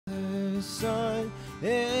Son,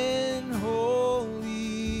 and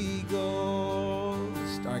Holy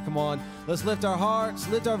Ghost. All right, come on. Let's lift our hearts,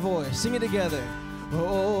 lift our voice, sing it together.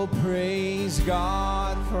 Oh, praise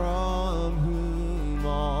God from whom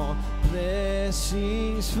all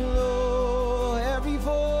blessings flow. Every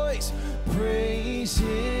voice, praise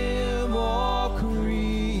Him, all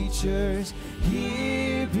creatures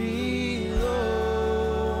here below.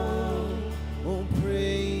 Oh,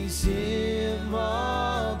 praise Him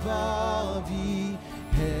above, ye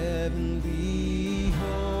heavenly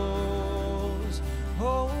hosts.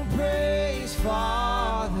 Oh, praise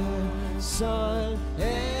Father, Son,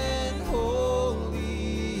 and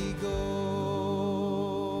Holy Ghost.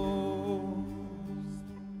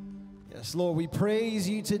 Yes, Lord, we praise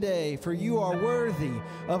you today, for you are worthy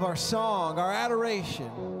of our song, our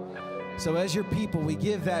adoration. So as your people, we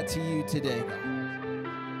give that to you today, God.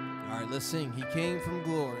 All right, let's sing. He came from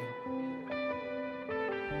glory.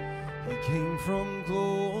 He came from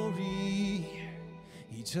glory.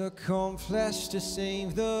 He took on flesh to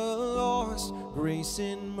save the lost, grace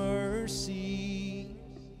and mercy,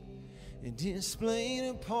 and displayed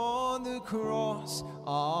upon the cross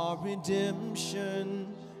our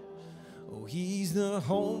redemption. Oh, He's the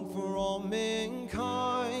hope for all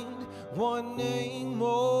mankind, one name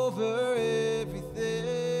over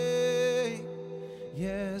everything.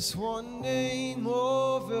 Yes, one name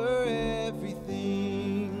over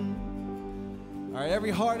everything. All right,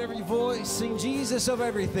 every heart, every voice, sing Jesus of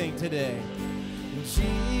everything today.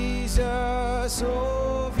 Jesus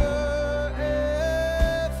over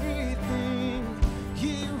everything.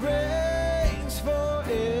 He reigns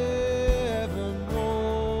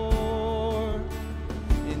forevermore.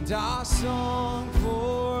 And our song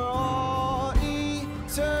for all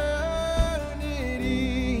eternity,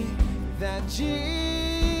 that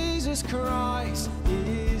Jesus Christ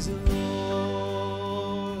is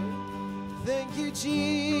Lord. Thank you,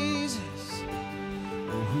 Jesus.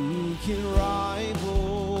 Who can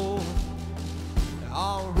rival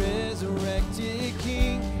our resurrected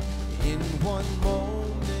King in one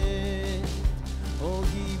moment? Oh,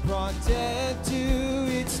 He brought death to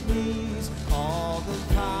its knees, all the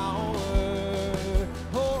power,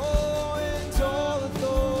 oh, and all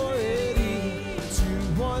authority to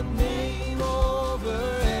one name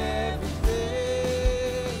over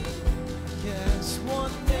everything. Yes,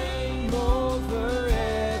 one name over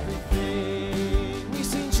everything. We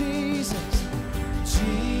sing Jesus,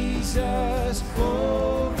 Jesus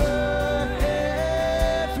over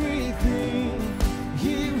everything.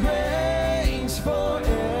 He reigns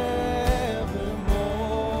forevermore.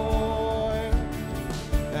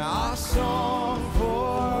 Our song for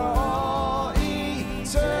all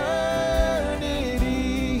eternity,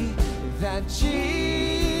 that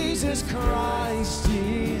Jesus Christ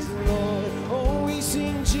is Lord. Oh, we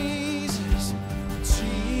sing Jesus,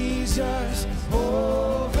 Jesus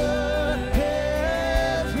over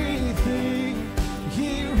everything.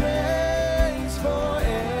 He reigns forevermore.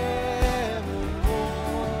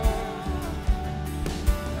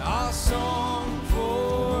 Our song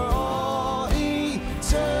for all eternity,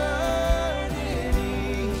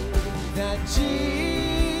 that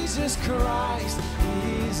Jesus Christ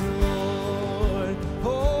is Lord.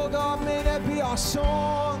 Oh God, may that be our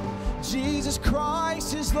song. Jesus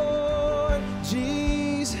Christ is Lord.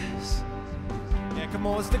 Jesus. Yeah, come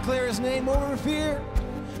on, let's declare His name over fear.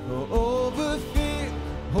 Oh, over fear,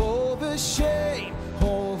 over shame,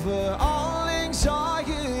 over all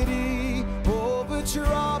anxiety, over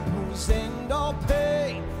troubles and all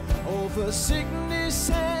pain, over sickness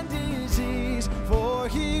and disease. For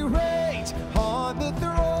He reigns on the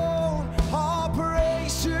throne. All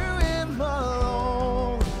praise to Him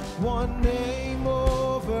alone. One name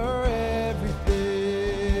over everything.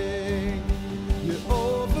 You're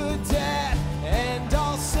over death and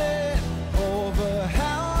all sin, over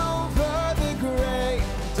hell, over the grave.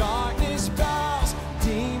 Darkness bows,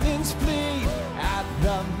 demons flee at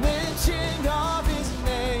the mention of His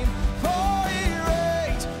name. For He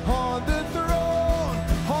reigns on the throne.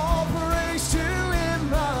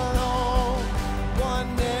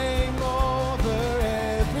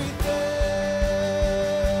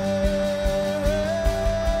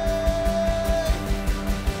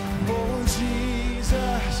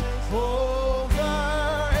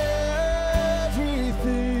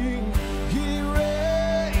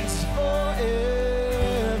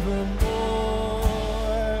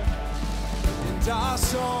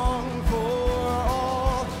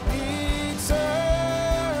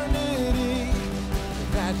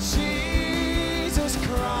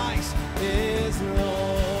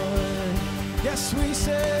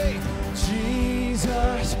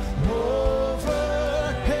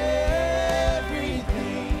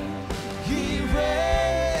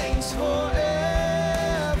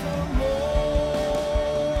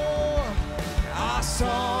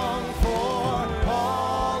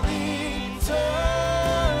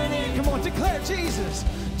 Jesus.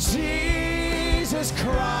 Jesus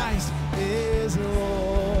Christ is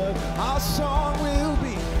Lord. Our song will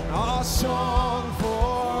be our song for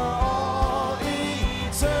all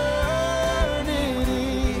eternity,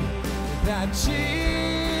 that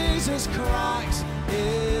Jesus Christ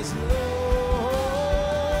is Lord.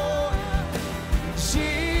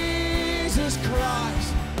 Jesus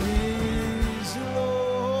Christ is Lord.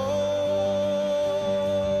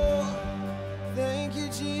 Thank you,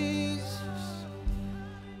 Jesus.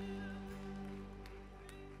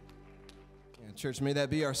 Yeah, church, may that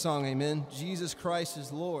be our song, amen. Jesus Christ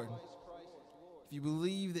is Lord. If you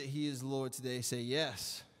believe that he is Lord today, say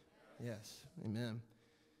yes. Yes, amen.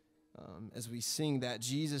 As we sing that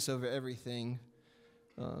Jesus over everything,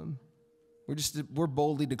 we're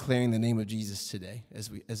boldly declaring the name of Jesus today as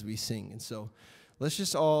we sing. And so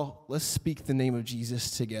let's speak the name of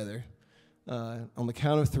Jesus together. On the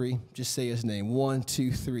count of three, just say his name. 1,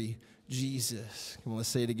 2, 3, Jesus. Come on, let's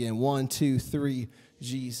say it again. 1, 2, 3,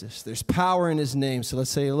 Jesus. There's power in his name, so let's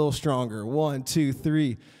say it a little stronger. 1, 2,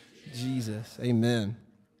 3, Jesus. Amen.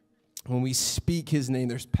 When we speak his name,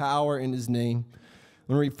 there's power in his name.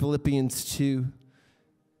 I'm going to read Philippians 2,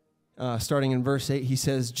 starting in verse 8. He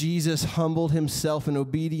says, Jesus humbled himself in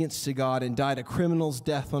obedience to God and died a criminal's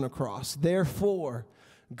death on a cross. Therefore,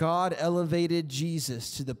 God elevated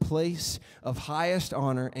Jesus to the place of highest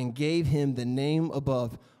honor and gave him the name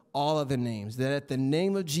above all other names, that at the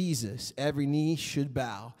name of Jesus, every knee should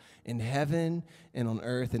bow in heaven and on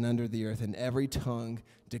earth and under the earth, and every tongue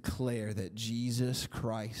declare that Jesus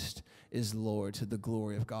Christ is Lord, to the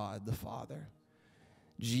glory of God the Father.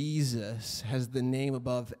 Jesus has the name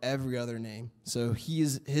above every other name. So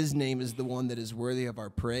his name is the one that is worthy of our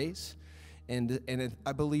praise. And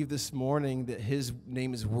I believe this morning that his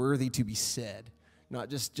name is worthy to be said, not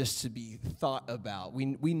just to be thought about.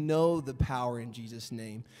 We know the power in Jesus'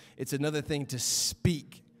 name. It's another thing to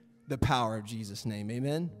speak the power of Jesus' name.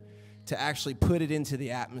 Amen? To actually put it into the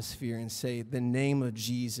atmosphere and say the name of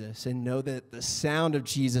Jesus, and know that the sound of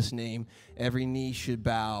Jesus' name, every knee should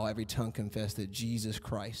bow, every tongue confess that Jesus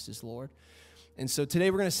Christ is Lord. And so today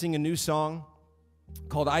we're going to sing a new song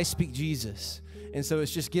called I Speak Jesus. And so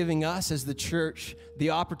it's just giving us as the church the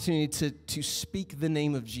opportunity to speak the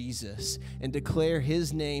name of Jesus and declare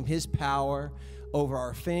his name, his power over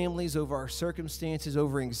our families, over our circumstances,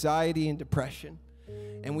 over anxiety and depression.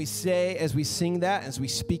 And we say, as we sing that, as we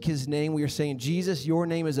speak his name, we are saying, Jesus, your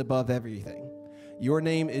name is above everything. Your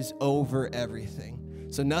name is over everything.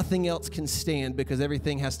 So nothing else can stand, because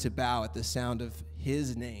everything has to bow at the sound of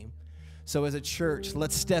his name. So as a church,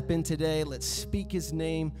 let's step in today. Let's speak his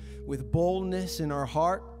name with boldness in our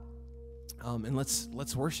heart. And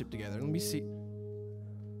let's worship together. Let me see.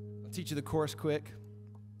 I'll teach you the chorus quick.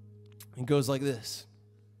 It goes like this.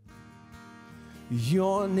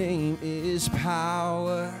 Your name is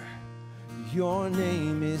power. Your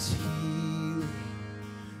name is healing.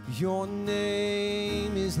 Your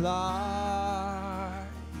name is life.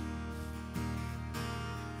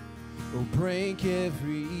 Oh, break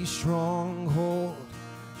every stronghold.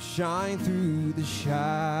 Shine through the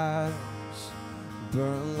shadows.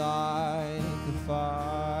 Burn like a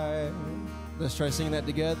fire. Let's try singing that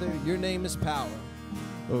together. Your name is power.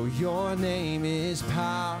 Oh, your name is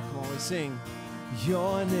power. Come on, let's sing.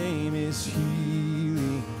 Your name is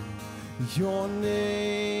healing. Your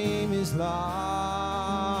name is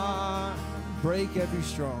life. Break every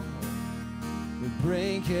stronghold.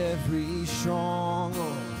 Break every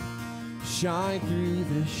stronghold. Shine through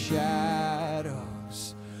the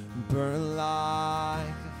shadows. Burn like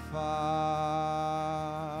a fire.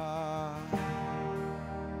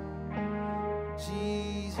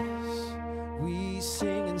 Jesus, we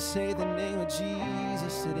sing and say the name of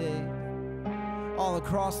Jesus today. All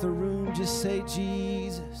across the room, just say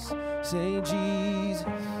Jesus. Say Jesus.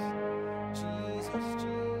 Jesus,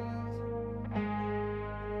 Jesus.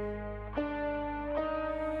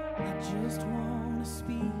 I just want to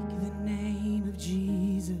speak the name of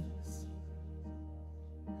Jesus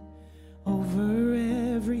over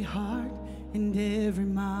every heart and every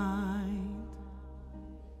mind.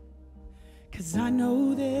 'Cause I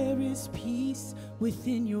know there is peace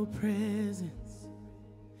within your presence.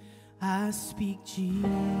 I speak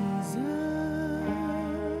Jesus.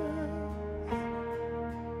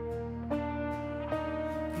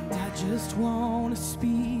 And I just want to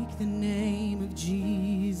speak the name of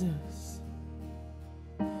Jesus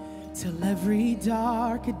till every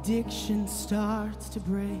dark addiction starts to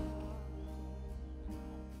break,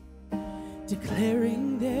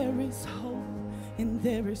 declaring there is hope and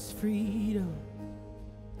there is freedom.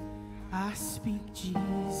 I speak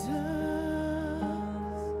Jesus.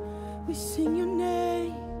 We sing your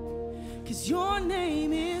name, 'cause 'Cause your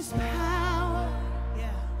name is power. Yeah.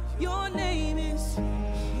 Your name is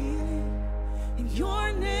healing. And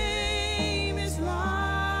your name is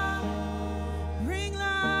life. Bring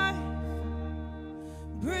life.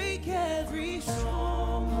 Break every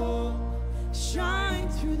stronghold. Shine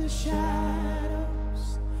through the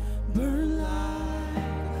shadows. Burn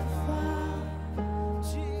like a fire.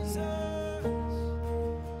 Jesus.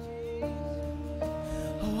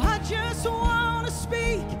 Oh, I just want to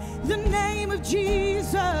speak the name of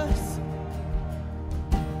Jesus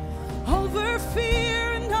over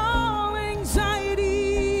fear and all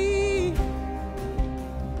anxiety.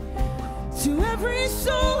 To every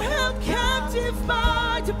soul held captive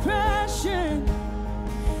by depression,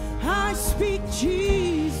 I speak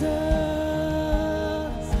Jesus.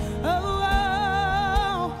 Oh,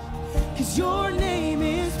 oh, 'cause your name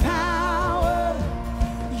is power.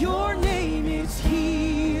 Your name is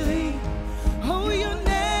healing. Oh, your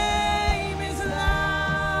name is life.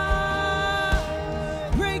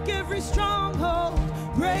 Break every stronghold.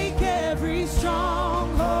 Break every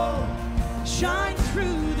stronghold. Shine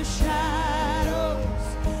through the shadows.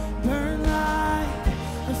 Burn like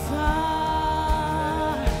a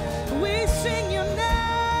fire. We sing your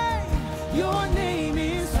name. Your name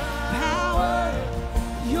is power.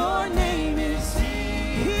 Your name is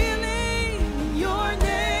healing. Your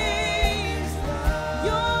name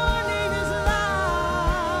is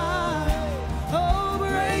life. Oh,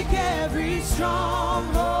 break every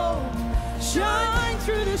stronghold. Shine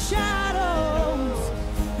through the shadows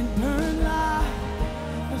and burn like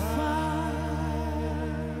a fire.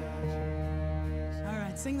 All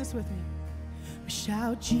right, sing this with me.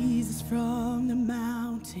 Shout Jesus from the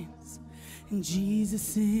mountains and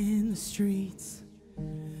Jesus in the streets.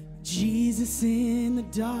 Jesus in the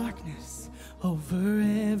darkness over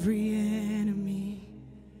every enemy.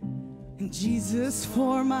 And Jesus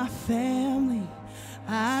for my family,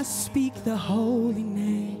 I speak the holy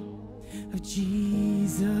name of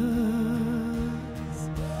Jesus.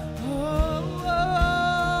 Oh,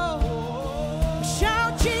 oh, oh.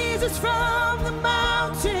 Shout Jesus from the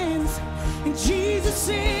mountains and Jesus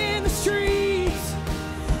in the streets.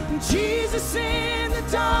 And Jesus in the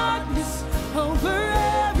darkness over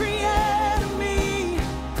every enemy.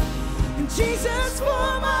 And Jesus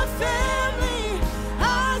for my family,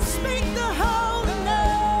 I speak the holy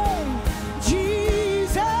name,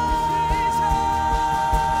 Jesus.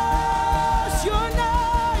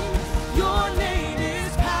 Your name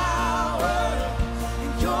is power,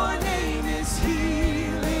 and your name is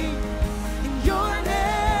healing, and your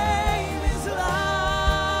name is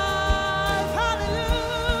life.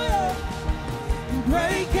 Hallelujah.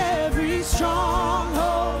 Break every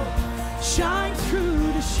stronghold. Shine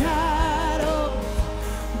through the shadows.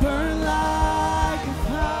 Burn like a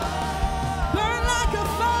fire. Burn like a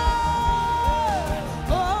fire.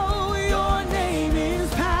 Oh, your name is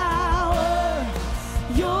power.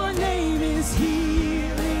 Your name is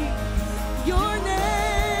healing. Your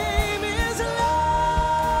name is life.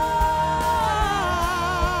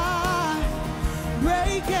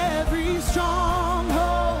 Break every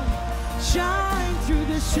stronghold. Shine through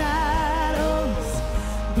the shadows.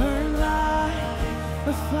 Burn like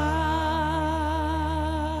a fire.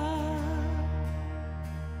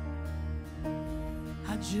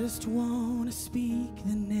 I just want to speak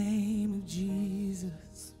the name of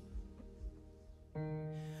Jesus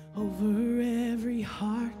over every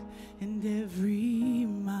heart and every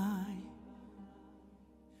mind.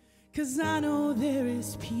 'Cause I know there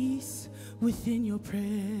is peace within your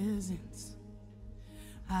presence.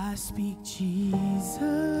 I speak Jesus.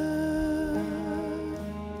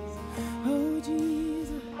 Oh,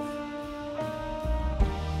 Jesus.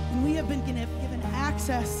 And we have been given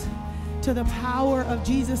access to the power of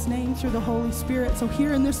Jesus' name through the Holy Spirit. So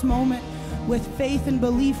here in this moment, with faith and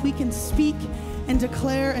belief, we can speak and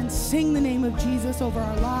declare and sing the name of Jesus over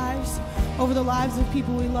our lives, over the lives of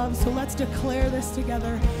people we love. So let's declare this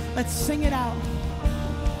together. Let's sing it out.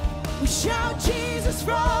 We shout Jesus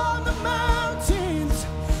from the mountains,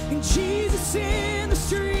 and Jesus in the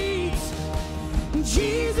streets, and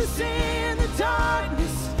Jesus in the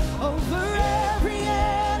darkness over every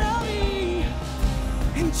enemy.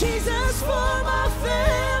 And Jesus for my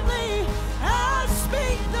family, I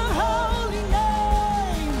speak the holy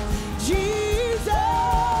name, Jesus.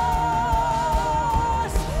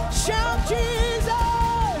 Shout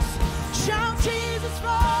Jesus, shout Jesus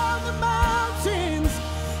from the mountains,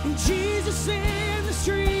 and Jesus in the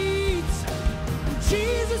streets, and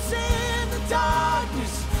Jesus in the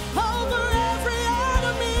darkness over every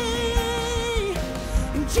enemy.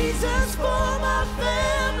 And Jesus for my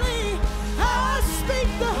family, I speak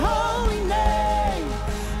the holy name,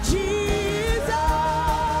 Jesus.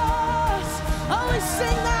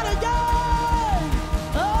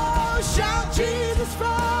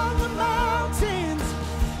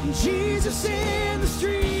 Jesus in the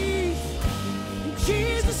streets, and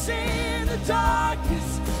Jesus in the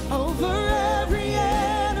darkness, over every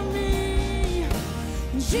enemy.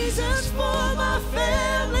 And Jesus for my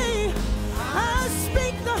family, I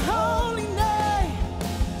speak the holy name,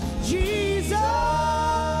 Jesus.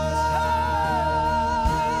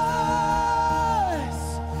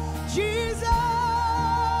 Jesus.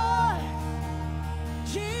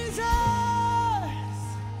 Jesus.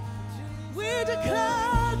 We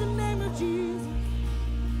declare the name of Jesus.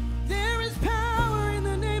 There is power in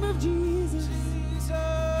the name of Jesus.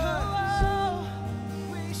 Oh,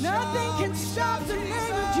 nothing can stop the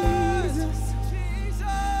name of Jesus.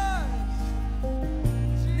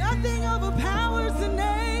 Nothing overpowers the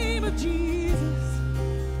name of Jesus.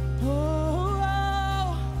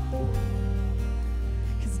 Oh,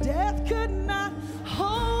 'cause death could not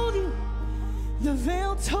hold you. The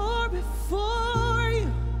veil tore before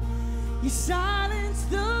you. You silenced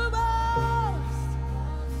the most.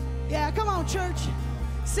 Yeah, come on, church.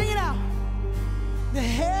 Sing it out. The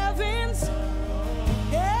heavens,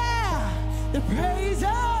 yeah, the praise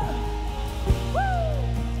of. Woo!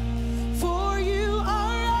 For you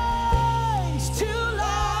are raised to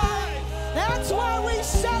life. That's why we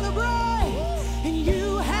celebrate. And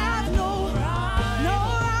you have no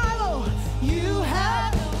rival. You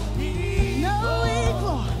have no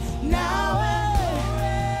equal. Now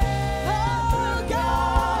oh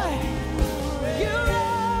God, you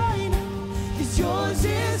reign. 'Cause yours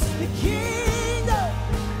is the kingdom.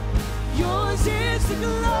 Yours is the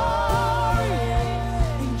glory.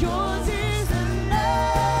 And yours is the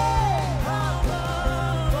name.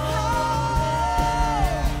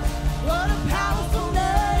 What a powerful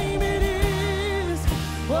name it is.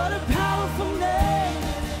 What a powerful name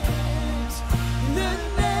it is. The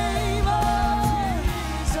name of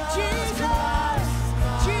Jesus.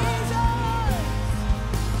 Jesus.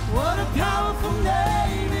 What a powerful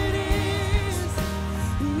name it is.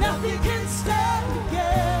 Nothing can stand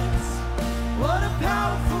against. What a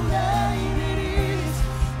powerful name it is.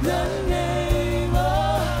 The name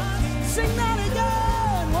of. Sing that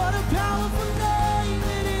again. What a powerful name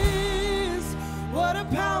it is. What a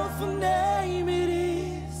powerful name it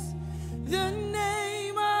is. The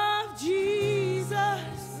name of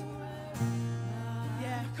Jesus.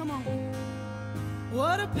 Yeah, come on.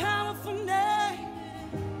 What a powerful name.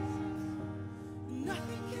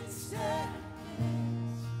 Nothing can stand.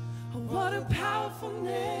 What a powerful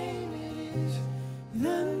name it is.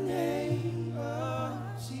 The name of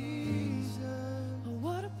Jesus.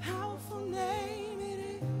 What a powerful name it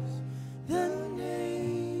is. The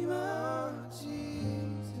name of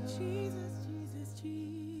Jesus. Jesus, Jesus,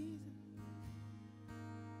 Jesus.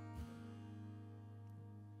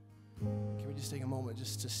 Can we just take a moment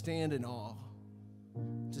just to stand in awe?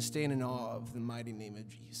 To stand in awe of the mighty name of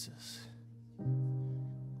Jesus.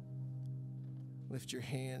 Lift your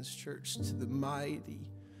hands, church, to the mighty,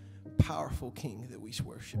 powerful King that we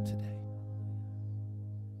worship today.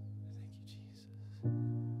 Thank you, Jesus.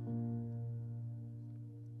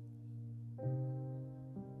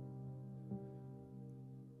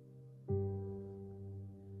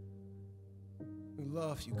 We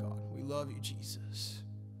love you, God. We love you, Jesus.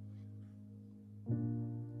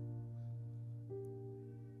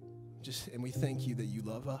 And we thank you that you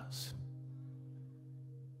love us.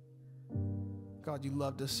 God, you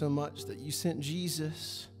loved us so much that you sent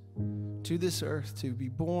Jesus to this earth to be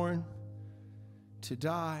born, to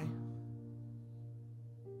die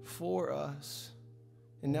for us.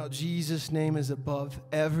 And now Jesus' name is above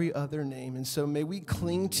every other name. And so may we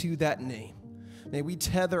cling to that name. May we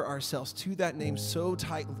tether ourselves to that name so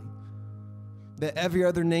tightly that every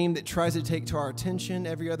other name that tries to take to our attention,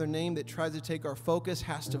 every other name that tries to take our focus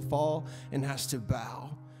has to fall and has to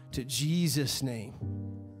bow to Jesus' name.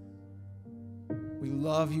 We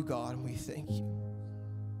love you, God, and we thank you.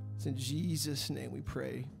 It's in Jesus' name we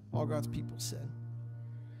pray. All God's people said,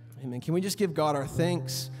 amen. Can we just give God our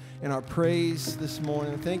thanks and our praise this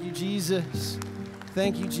morning? Thank you, Jesus.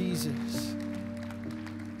 Thank you, Jesus.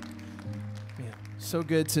 Yeah, so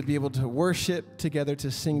good to be able to worship together, to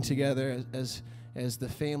sing together as the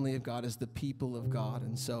family of God, as the people of God.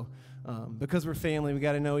 And so because we're family, we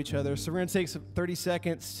got to know each other. So we're going to take some 30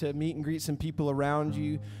 seconds to meet and greet some people around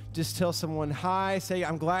you. Just tell someone hi, say,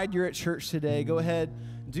 I'm glad you're at church today. Go ahead,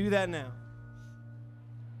 do that now.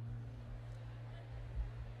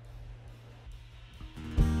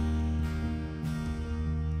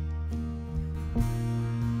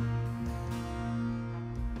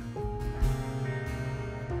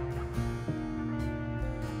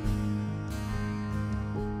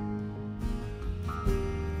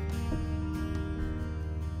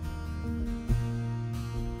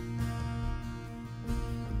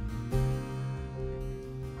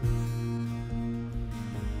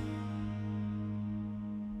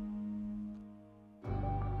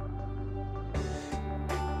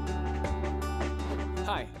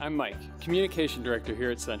 Hi, I'm Mike, Communication Director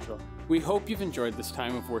here at Central. We hope you've enjoyed this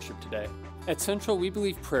time of worship today. At Central, we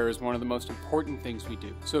believe prayer is one of the most important things we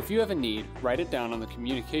do. So if you have a need, write it down on the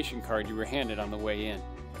communication card you were handed on the way in.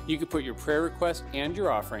 You can put your prayer request and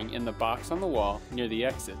your offering in the box on the wall near the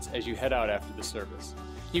exits as you head out after the service.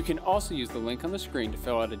 You can also use the link on the screen to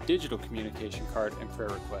fill out a digital communication card and prayer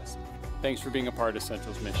request. Thanks for being a part of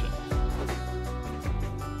Central's mission.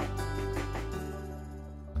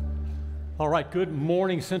 All right, good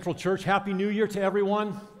morning, Central Church. Happy New Year to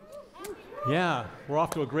everyone. Yeah, we're off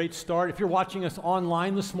to a great start. If you're watching us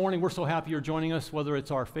online this morning, we're so happy you're joining us, whether it's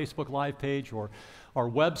our Facebook Live page or our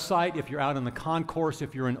website, if you're out in the concourse,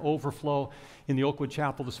 if you're in overflow in the Oakwood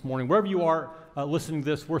Chapel this morning. Wherever you are listening to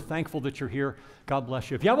this, we're thankful that you're here. God bless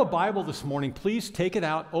you. If you have a Bible this morning, please take it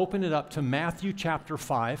out, open it up to Matthew chapter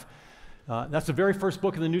 5. That's the very first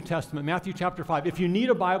book of the New Testament, Matthew chapter 5. If you need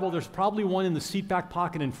a Bible, there's probably one in the seat back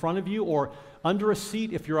pocket in front of you or under a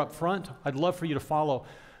seat if you're up front. I'd love for you to follow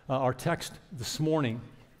our text this morning.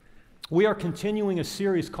 We are continuing a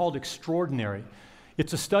series called Extraordinary.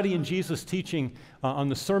 It's a study in Jesus' teaching on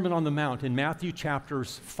the Sermon on the Mount in Matthew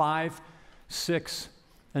chapters 5, 6,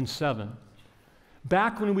 and 7.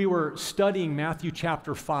 Back when we were studying Matthew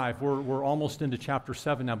chapter 5, we're almost into chapter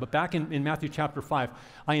 7 now, but back in Matthew chapter 5,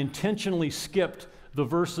 I intentionally skipped the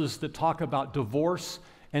verses that talk about divorce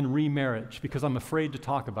and remarriage because I'm afraid to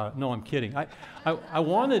talk about it. No, I'm kidding. I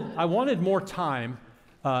wanted more time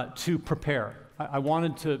to prepare. I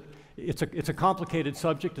wanted to. It's a complicated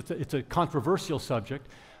subject. It's a controversial subject,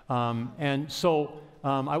 and so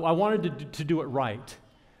I wanted to do it right.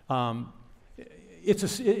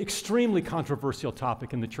 It's an extremely controversial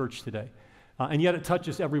topic in the church today, and yet it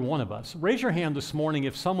touches every one of us. Raise your hand this morning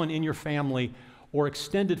if someone in your family or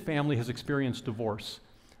extended family has experienced divorce.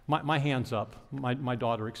 My hand's up. My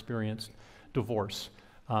daughter experienced divorce.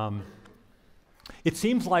 It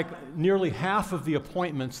seems like nearly half of the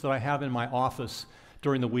appointments that I have in my office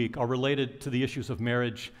during the week are related to the issues of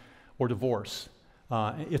marriage or divorce.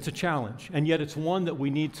 It's a challenge, and yet it's one that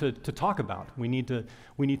we need to talk about. We need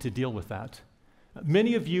to deal with that.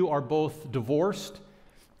 Many of you are both divorced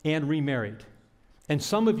and remarried, and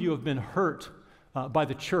some of you have been hurt by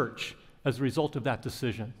the church as a result of that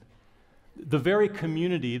decision. The very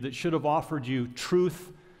community that should have offered you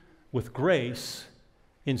truth with grace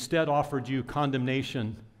instead offered you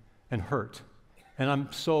condemnation and hurt. And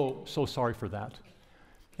I'm so sorry for that.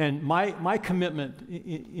 And my commitment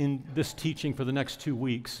in this teaching for the next 2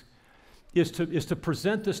 weeks is to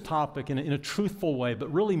present this topic in a truthful way,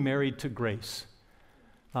 but really married to grace.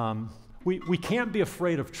 We can't be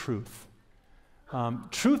afraid of truth.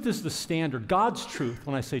 Truth is the standard. God's truth,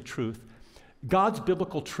 when I say truth, God's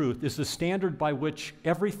biblical truth is the standard by which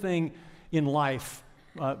everything in life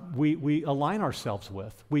we align ourselves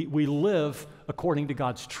with. We live according to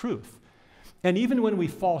God's truth. And even when we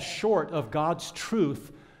fall short of God's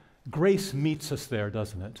truth, grace meets us there,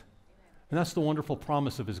 doesn't it? And that's the wonderful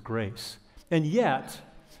promise of His grace. And yet,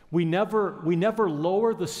 we never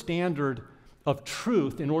lower the standard of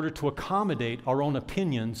truth in order to accommodate our own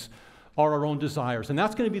opinions or our own desires. And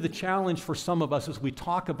that's going to be the challenge for some of us as we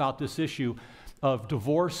talk about this issue of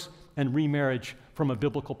divorce and remarriage from a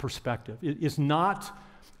biblical perspective. It is not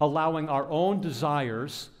allowing our own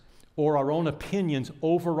desires or our own opinions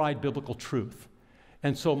override biblical truth.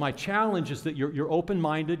 And so my challenge is that you're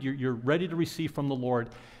open-minded, you're ready to receive from the Lord,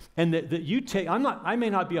 and that you take, I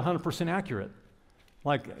may not be 100% accurate.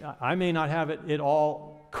 Like, I may not have it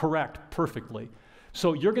all correct perfectly.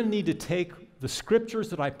 So you're going to need to take the scriptures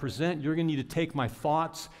that I present, you're going to need to take my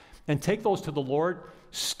thoughts and take those to the Lord,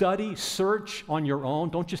 study, search on your own.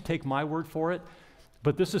 Don't just take my word for it.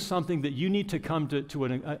 But this is something that you need to come to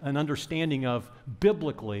an understanding of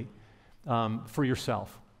biblically for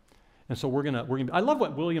yourself. And so we're gonna. I love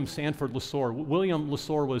what William Sanford Lasore. William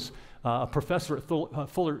Lasore was a professor at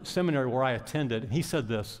Fuller Seminary where I attended, and he said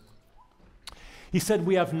this. He said,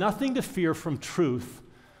 "We have nothing to fear from truth.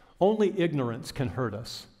 Only ignorance can hurt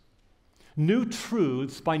us. New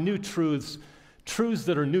truths, by new truths, truths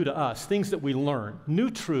that are new to us, things that we learn.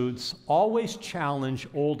 New truths always challenge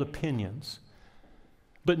old opinions.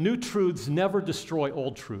 But new truths never destroy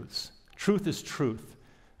old truths. Truth is truth.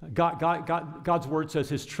 God's word says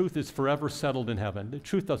His truth is forever settled in heaven. The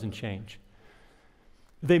truth doesn't change.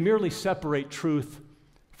 They merely separate truth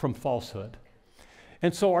from falsehood."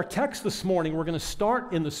 And so our text this morning, we're going to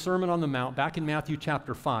start in the Sermon on the Mount, back in Matthew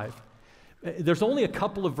chapter 5. There's only a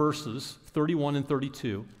couple of verses, 31 and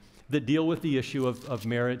 32, that deal with the issue of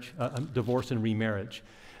marriage, divorce and remarriage.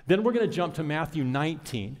 Then we're going to jump to Matthew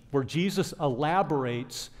 19, where Jesus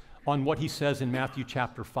elaborates on what he says in Matthew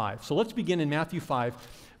chapter 5. So let's begin in Matthew 5,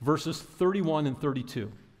 verses 31 and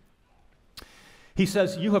 32. He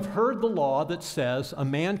says, "You have heard the law that says a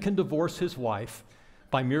man can divorce his wife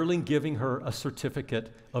by merely giving her a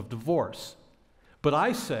certificate of divorce. But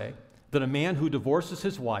I say that a man who divorces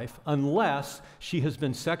his wife, unless she has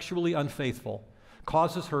been sexually unfaithful,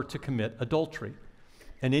 causes her to commit adultery.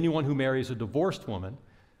 And anyone who marries a divorced woman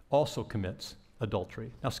also commits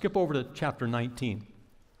adultery." Now skip over to chapter 19.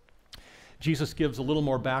 Jesus gives a little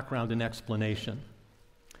more background and explanation.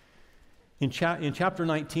 In chapter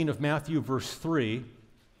 19 of Matthew, verse 3,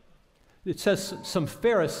 it says some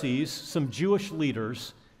Pharisees, some Jewish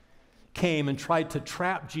leaders, came and tried to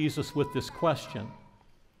trap Jesus with this question: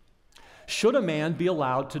 should a man be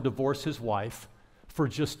allowed to divorce his wife for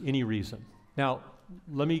just any reason? Now,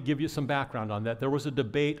 let me give you some background on that. There was a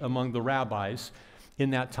debate among the rabbis in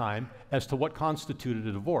that time as to what constituted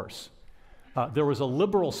a divorce. There was a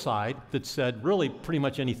liberal side that said really pretty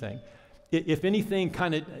much anything. If anything,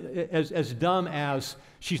 kind of as dumb as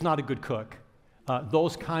she's not a good cook,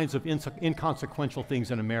 those kinds of inconsequential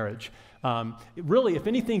things in a marriage. Really, if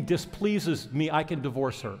anything displeases me, I can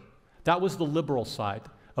divorce her. That was the liberal side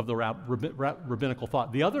of the rabbinical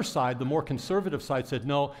thought. The other side, the more conservative side, said,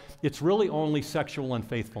 no, it's really only sexual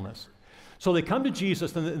unfaithfulness. So they come to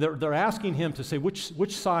Jesus and they're asking him to say,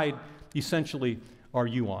 which side essentially are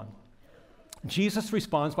you on? Jesus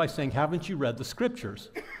responds by saying, haven't you read the scriptures?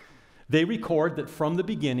 They record that from the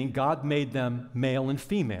beginning, God made them male and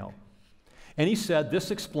female. And he said,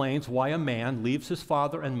 this explains why a man leaves his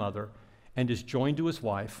father and mother and is joined to his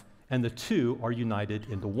wife, and the two are united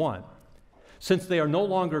into one. Since they are no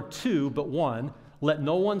longer two but one, let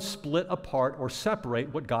no one split apart or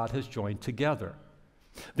separate what God has joined together.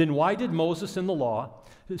 Then why did Moses in the law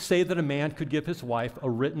say that a man could give his wife a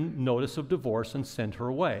written notice of divorce and send her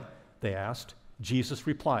away? They asked. Jesus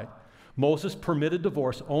replied, Moses permitted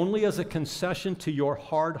divorce only as a concession to your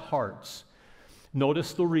hard hearts.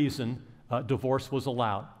 Notice the reason divorce was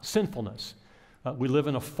allowed: sinfulness. We live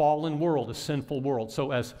in a fallen world, a sinful world.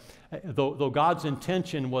 So though God's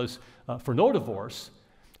intention was for no divorce,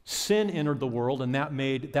 sin entered the world, and that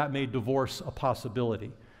made divorce a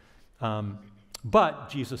possibility. But,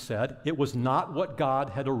 Jesus said, it was not what God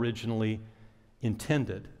had originally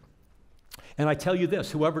intended. And I tell you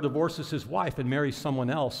this, whoever divorces his wife and marries someone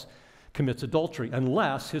else commits adultery,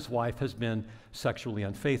 unless his wife has been sexually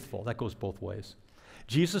unfaithful. That goes both ways.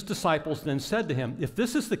 Jesus' disciples then said to him, if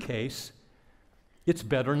this is the case, it's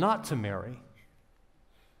better not to marry.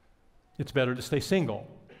 It's better to stay single.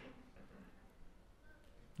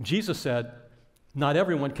 Jesus said, not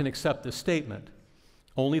everyone can accept this statement,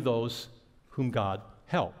 only those whom God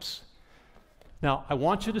helps. Now, I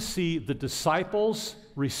want you to see the disciples'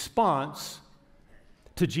 response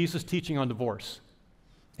to Jesus' teaching on divorce.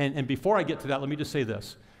 And before I get to that, let me just say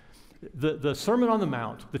this. The Sermon on the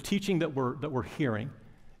Mount, the teaching that we're hearing,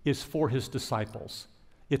 is for his disciples.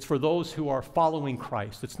 It's for those who are following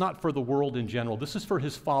Christ. It's not for the world in general. This is for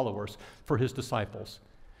his followers, for his disciples.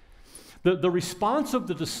 The response of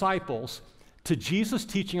the disciples to Jesus'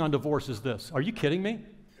 teaching on divorce is this. Are you kidding me?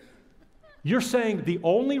 You're saying the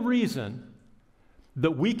only reason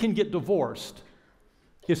that we can get divorced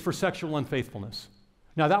is for sexual unfaithfulness.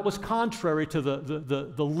 Now, that was contrary to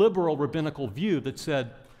the liberal rabbinical view that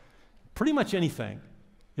said pretty much anything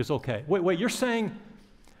is okay. Wait, you're saying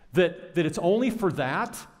that it's only for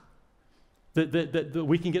that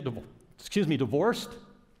we can get divorced?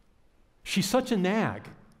 She's such a nag.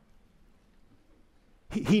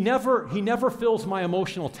 He never fills my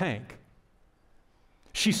emotional tank.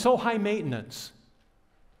 She's so high maintenance.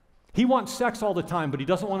 He wants sex all the time, but he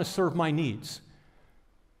doesn't want to serve my needs.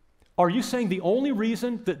 Are you saying the only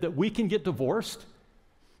reason that we can get divorced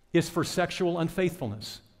is for sexual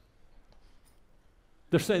unfaithfulness?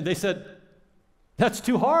 They said, that's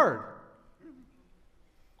too hard.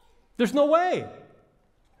 There's no way.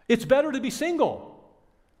 It's better to be single.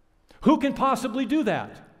 Who can possibly do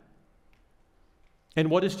that? And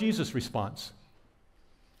what is Jesus' response?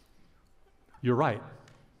 You're right.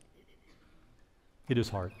 It is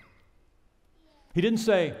hard. He didn't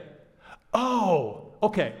say, oh,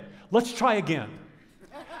 okay, let's try again.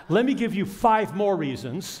 Let me give you 5 more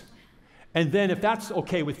reasons, and then if that's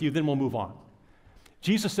okay with you, then we'll move on.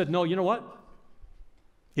 Jesus said, no, you know what?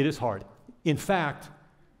 It is hard. In fact,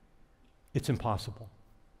 it's impossible.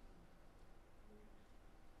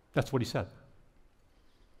 That's what he said.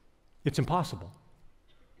 It's impossible.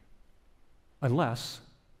 Unless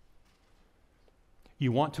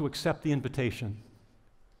you want to accept the invitation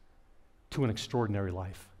to an extraordinary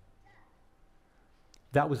life.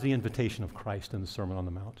 That was the invitation of Christ in the Sermon on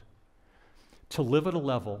the Mount. to live at a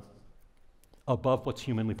level above what's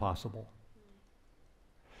humanly possible.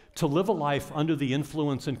 To live a life under the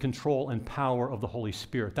influence and control and power of the Holy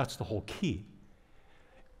Spirit. That's the whole key.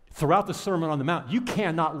 Throughout the Sermon on the Mount, you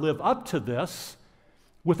cannot live up to this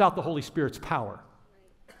without the Holy Spirit's power.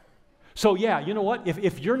 So yeah, you know what?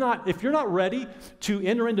 If you're not ready to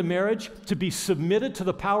enter into marriage, to be submitted to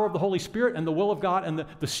the power of the Holy Spirit and the will of God and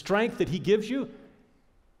the strength that He gives you,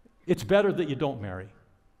 it's better that you don't marry.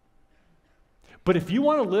 But if you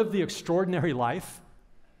want to live the extraordinary life,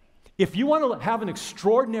 if you want to have an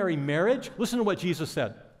extraordinary marriage, listen to what Jesus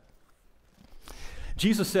said.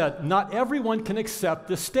 Jesus said, not everyone can accept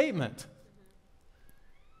this statement.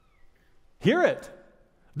 Hear it.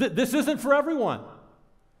 This isn't for everyone.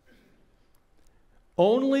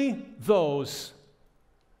 Only those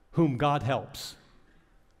whom God helps.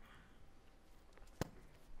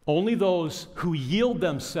 Only those who yield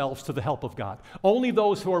themselves to the help of God. Only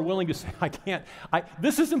those who are willing to say,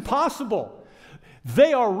 this is impossible.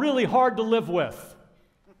 They are really hard to live with.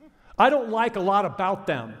 I don't like a lot about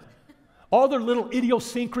them. All their little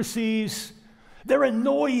idiosyncrasies, they're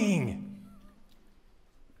annoying.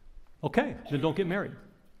 Okay, then don't get married.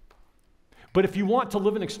 But if you want to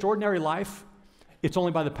live an extraordinary life, it's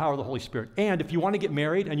only by the power of the Holy Spirit. And if you want to get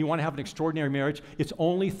married and you want to have an extraordinary marriage, it's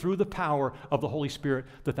only through the power of the Holy Spirit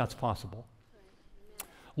that that's possible.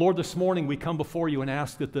 Lord, this morning we come before you and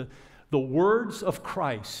ask that the words of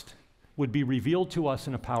Christ would be revealed to us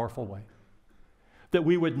in a powerful way. That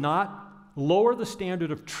we would not lower the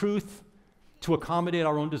standard of truth to accommodate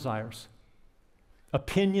our own desires,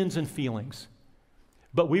 opinions and feelings,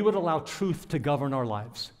 but we would allow truth to govern our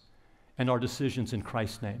lives and our decisions in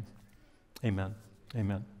Christ's name. Amen.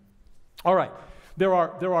 Amen. All right. There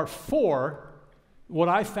are 4 what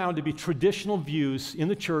I found to be traditional views in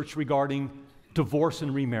the church regarding divorce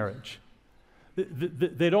and remarriage.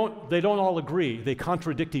 They don't all agree. They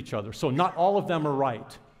contradict each other. So not all of them are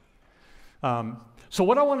right. So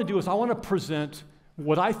what I want to do is I want to present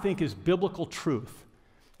what I think is biblical truth,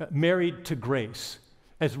 married to grace,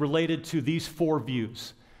 as related to these 4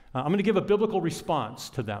 views. I'm going to give a biblical response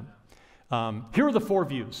to them. Here are the 4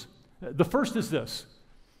 views. The first is this: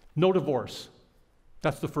 no divorce.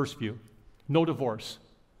 That's the first view. No divorce.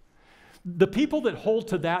 The people that hold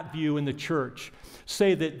to that view in the church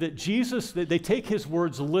say that Jesus, they take his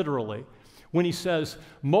words literally when he says,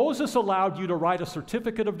 Moses allowed you to write a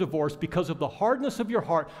certificate of divorce because of the hardness of your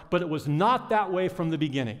heart, but it was not that way from the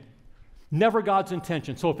beginning. Never God's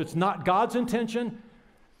intention. So if it's not God's intention,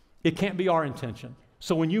 it can't be our intention.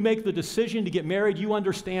 So when you make the decision to get married, you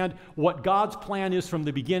understand what God's plan is from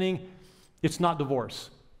the beginning. It's not divorce.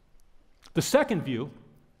 The second view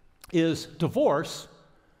is divorce,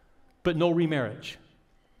 but no remarriage.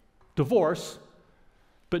 Divorce,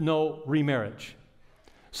 but no remarriage.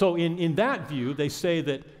 So in that view, they say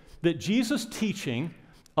that Jesus' teaching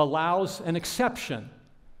allows an exception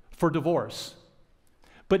for divorce.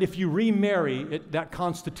 But if you remarry, that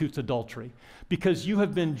constitutes adultery because you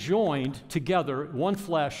have been joined together, one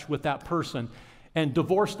flesh, with that person, and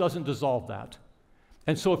divorce doesn't dissolve that.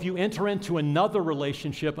 And so if you enter into another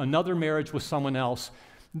relationship, another marriage with someone else,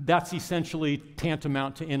 that's essentially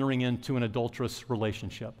tantamount to entering into an adulterous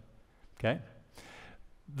relationship. Okay?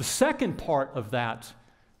 The second part of that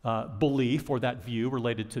belief or that view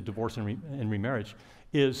related to divorce and remarriage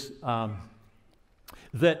is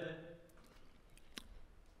that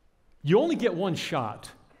you only get one shot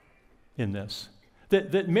in this,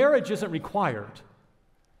 that marriage isn't required.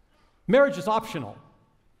 Marriage is optional.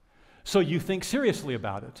 So you think seriously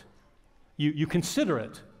about it. You consider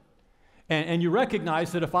it. And you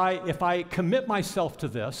recognize that if I commit myself to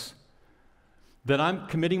this, then I'm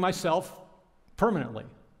committing myself permanently,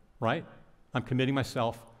 right? I'm committing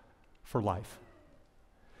myself for life.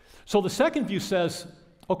 So the second view says,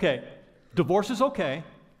 okay, divorce is okay,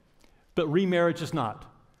 but remarriage is not.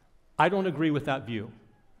 I don't agree with that view.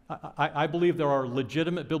 I believe there are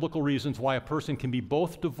legitimate biblical reasons why a person can be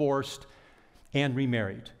both divorced and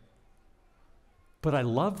remarried. But I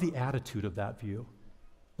love the attitude of that view.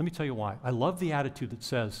 Let me tell you why. I love the attitude that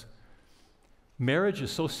says marriage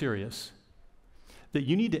is so serious that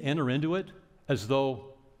you need to enter into it as though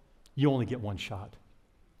you only get one shot.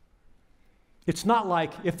 It's not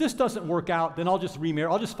like, if this doesn't work out, then I'll just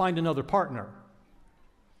remarry, I'll just find another partner.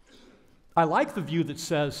 I like the view that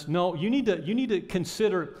says, no, you need to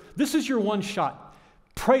consider, this is your one shot.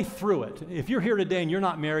 Pray through it. If you're here today and you're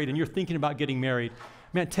not married and you're thinking about getting married,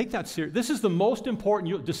 man, take that serious. This is the most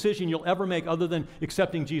important decision you'll ever make other than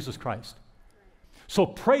accepting Jesus Christ. So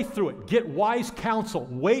pray through it. Get wise counsel.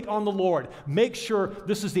 Wait on the Lord. Make sure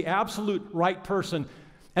this is the absolute right person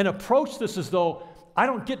and approach this as though I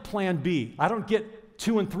don't get plan B. I don't get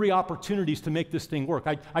 2 and 3 opportunities to make this thing work.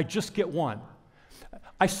 I just get one.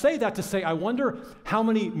 I say that to say I wonder how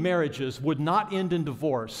many marriages would not end in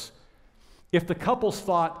divorce if the couples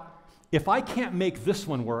thought, if I can't make this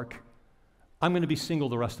one work, I'm going to be single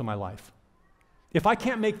the rest of my life. If I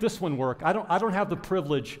can't make this one work, I don't have the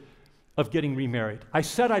privilege of getting remarried. I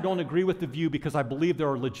said I don't agree with the view because I believe there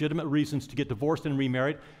are legitimate reasons to get divorced and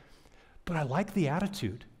remarried, but I like the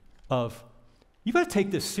attitude of, you got to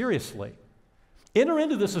take this seriously. Enter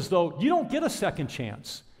into this as though you don't get a second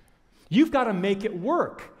chance. You've got to make it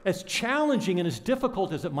work. As challenging and as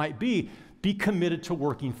difficult as it might be committed to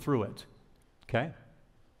working through it. Okay?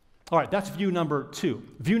 All right, that's view number 2.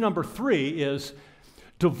 View number 3 is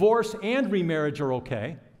divorce and remarriage are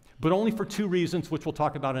okay, but only for 2 reasons, which we'll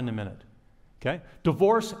talk about in a minute. Okay?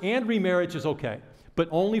 Divorce and remarriage is okay, but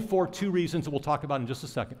only for 2 reasons that we'll talk about in just a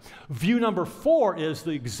second. View number 4 is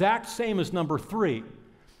the exact same as number 3.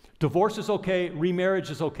 Divorce is okay,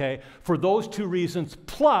 remarriage is okay, for those 2 reasons,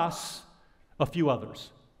 plus a few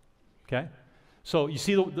others. Okay? So you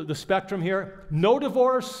see the spectrum here? No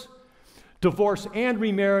divorce, divorce and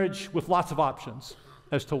remarriage with lots of options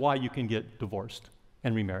as to why you can get divorced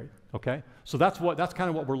and remarried. Okay? So that's kind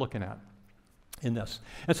of what we're looking at in this.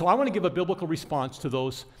 And so I want to give a biblical response to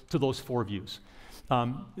those 4 views.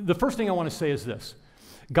 The first thing I want to say is this.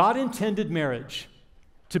 God intended marriage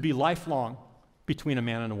to be lifelong between a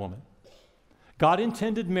man and a woman. God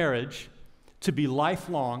intended marriage to be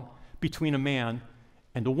lifelong between a man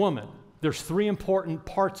and a woman. There's 3 important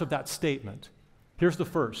parts of that statement. Here's the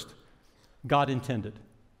first. God intended.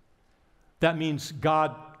 That means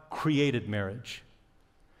God created marriage.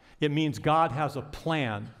 It means God has a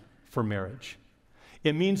plan for marriage.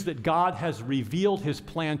 It means that God has revealed his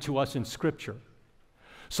plan to us in Scripture.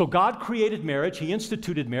 So God created marriage. He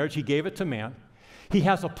instituted marriage. He gave it to man. He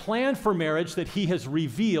has a plan for marriage that he has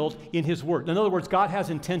revealed in his word. In other words, God has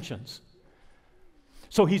intentions.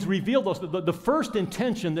 So he's revealed those. The first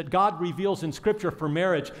intention that God reveals in Scripture for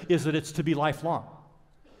marriage is that it's to be lifelong.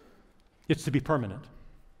 It's to be permanent.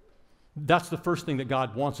 That's the first thing that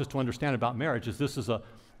God wants us to understand about marriage, is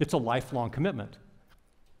it's a lifelong commitment.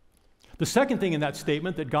 The second thing in that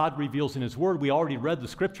statement that God reveals in his word, we already read the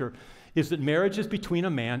Scripture, is that marriage is between a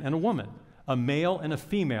man and a woman, a male and a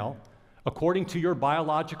female, according to your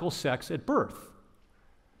biological sex at birth.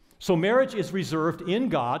 So marriage is reserved in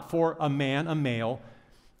God for a man, a male,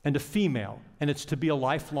 and a female, and it's to be a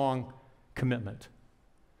lifelong commitment.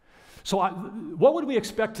 So what would we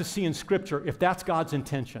expect to see in Scripture if that's God's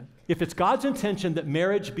intention? If it's God's intention that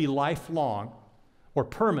marriage be lifelong or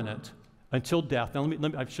permanent until death. Now,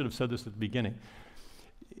 I should have said this at the beginning.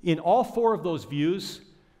 In all 4 of those views,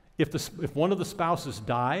 if one of the spouses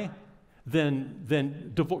die, then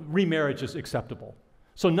remarriage is acceptable.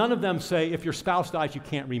 So none of them say if your spouse dies, you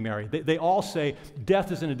can't remarry. They all say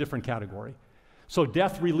death is in a different category. So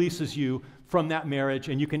death releases you from that marriage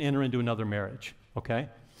and you can enter into another marriage, okay?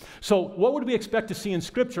 So what would we expect to see in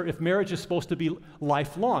Scripture if marriage is supposed to be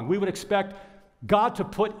lifelong? We would expect God to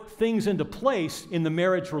put things into place in the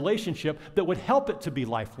marriage relationship that would help it to be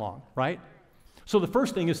lifelong, right? So the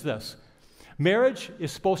first thing is this. Marriage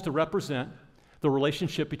is supposed to represent the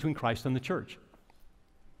relationship between Christ and the church.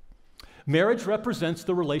 Marriage represents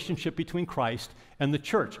the relationship between Christ and the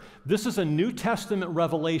church. This is a New Testament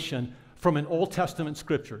revelation from an Old Testament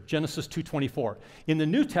scripture, Genesis 2:24. In the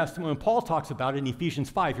New Testament, when Paul talks about it in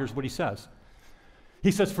Ephesians 5, here's what he says.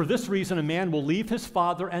 He says, "For this reason, a man will leave his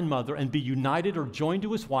father and mother and be united or joined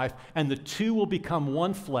to his wife, and the two will become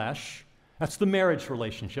one flesh." That's the marriage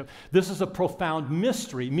relationship. This is a profound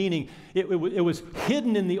mystery, meaning it was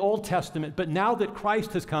hidden in the Old Testament, but now that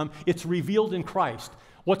Christ has come, it's revealed in Christ.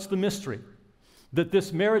 What's the mystery? That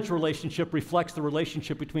this marriage relationship reflects the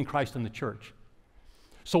relationship between Christ and the church.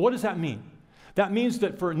 So what does that mean? That means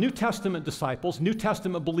that for New Testament disciples, New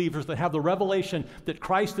Testament believers that have the revelation that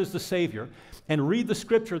Christ is the Savior, and read the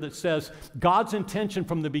scripture that says God's intention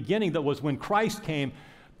from the beginning, that was when Christ came,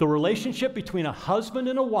 the relationship between a husband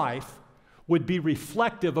and a wife would be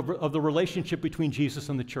reflective of the relationship between Jesus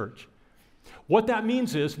and the church. What that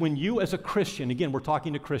means is when you as a Christian, again, we're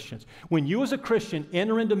talking to Christians, when you as a Christian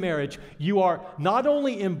enter into marriage, you are not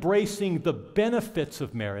only embracing the benefits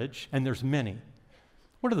of marriage, and there's many.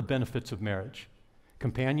 What are the benefits of marriage?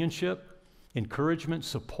 Companionship, encouragement,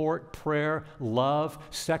 support, prayer, love,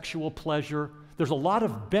 sexual pleasure. There's a lot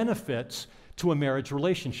of benefits to a marriage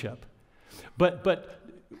relationship. But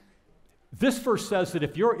this verse says that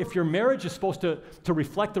if your marriage is supposed to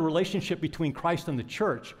reflect the relationship between Christ and the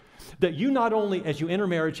church, that you not only, as you enter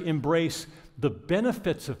marriage, embrace the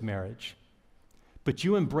benefits of marriage, but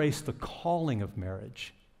you embrace the calling of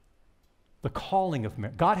marriage. The calling of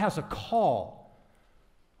marriage. God has a call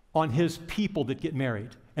on his people that get married,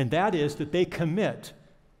 and that is that they commit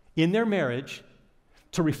in their marriage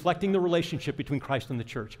to reflecting the relationship between Christ and the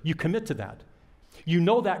church. You commit to that. You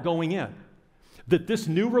know that going in, that this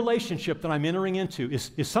new relationship that I'm entering into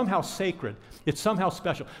is somehow sacred. It's somehow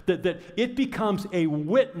special. That it becomes a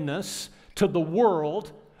witness to the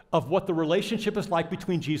world of what the relationship is like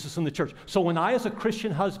between Jesus and the church. So when I, as a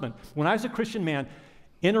Christian husband, when I, as a Christian man,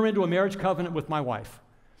 enter into a marriage covenant with my wife,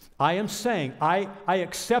 I am saying I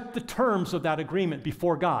accept the terms of that agreement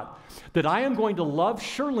before God, that I am going to love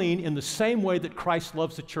Shirlene in the same way that Christ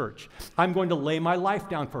loves the church. I'm going to lay my life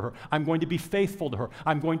down for her. I'm going to be faithful to her.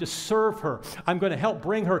 I'm going to serve her. I'm going to help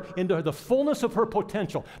bring her into the fullness of her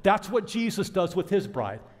potential. That's what Jesus does with his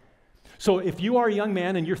bride. So if you are a young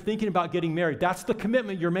man and you're thinking about getting married, that's the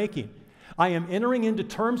commitment you're making. I am entering into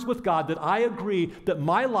terms with God that I agree that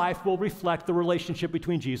my life will reflect the relationship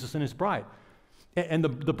between Jesus and his bride. And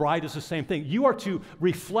the bride is the same thing. You are to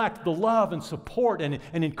reflect the love and support and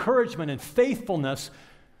encouragement and faithfulness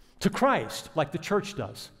to Christ like the church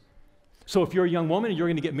does. So if you're a young woman and you're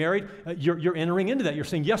going to get married, you're entering into that. You're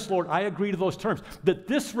saying, yes, Lord, I agree to those terms. That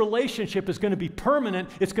this relationship is going to be permanent.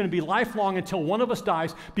 It's going to be lifelong until one of us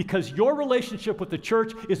dies, because your relationship with the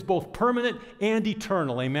church is both permanent and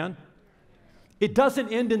eternal. Amen? It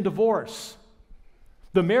doesn't end in divorce.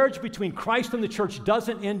 The marriage between Christ and the church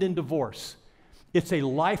doesn't end in divorce. It's a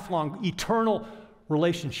lifelong, eternal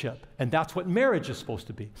relationship, and that's what marriage is supposed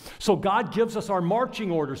to be. So God gives us our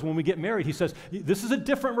marching orders when we get married. He says, this is a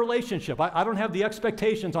different relationship. I don't have the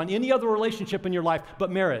expectations on any other relationship in your life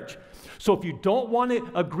but marriage. So if you don't want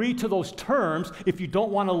to agree to those terms, if you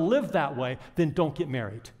don't want to live that way, then don't get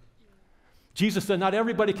married. Jesus said not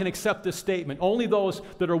everybody can accept this statement, only those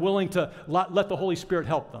that are willing to let the Holy Spirit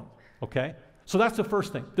help them, okay? So that's the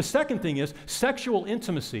first thing. The second thing is sexual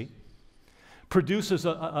intimacy produces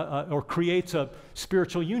or creates a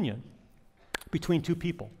spiritual union between two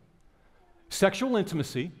people. Sexual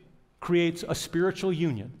intimacy creates a spiritual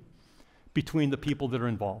union between the people that are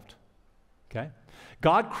involved. Okay?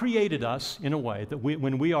 God created us in a way that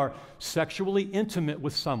when we are sexually intimate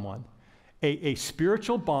with someone, a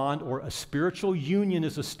spiritual bond or a spiritual union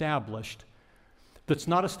is established that's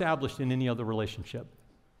not established in any other relationship.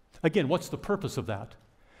 Again, what's the purpose of that?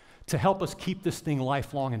 To help us keep this thing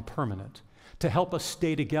lifelong and permanent, to help us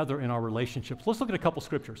stay together in our relationships. Let's look at a couple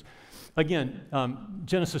scriptures. Again,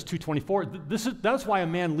 Genesis 2:24. That's why a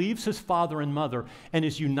man leaves his father and mother and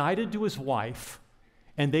is united to his wife,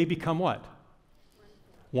 and they become what?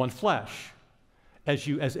 One flesh. As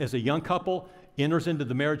a young couple enters into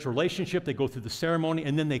the marriage relationship, they go through the ceremony,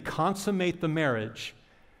 and then they consummate the marriage.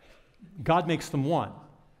 God makes them one.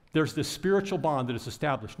 There's this spiritual bond that is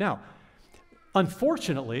established. Now,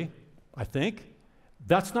 unfortunately, I think,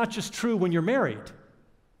 that's not just true when you're married.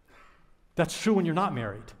 That's true when you're not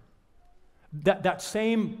married. That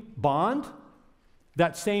same bond,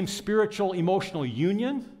 that same spiritual, emotional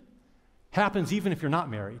union happens even if you're not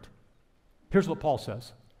married. Here's what Paul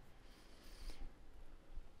says.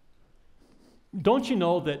 Don't you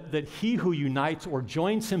know that he who unites or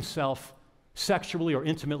joins himself sexually or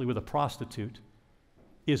intimately with a prostitute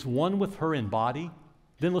is one with her in body?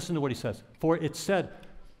 Then listen to what he says. For it said,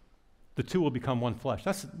 the two will become one flesh.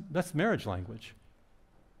 That's marriage language.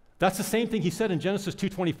 That's the same thing he said in Genesis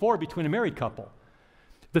 2:24 between a married couple.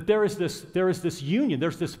 That there is this union,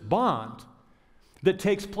 there's this bond that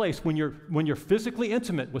takes place when you're physically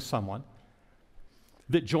intimate with someone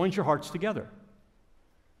that joins your hearts together.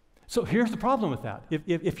 So here's the problem with that.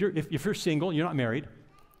 If you're single, you're not married,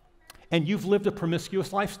 and you've lived a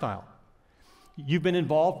promiscuous lifestyle, you've been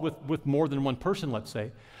involved with more than one person, let's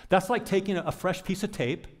say, that's like taking a fresh piece of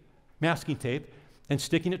tape, masking tape, and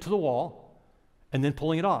sticking it to the wall, and then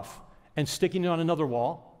pulling it off, and sticking it on another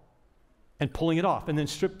wall, and pulling it off, and then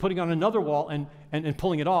putting it on another wall and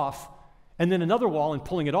pulling it off, and then another wall and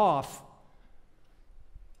pulling it off.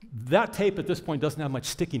 That tape at this point doesn't have much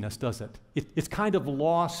stickiness, does it? It's kind of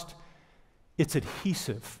lost its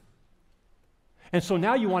adhesive. And so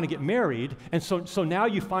now you want to get married, and so now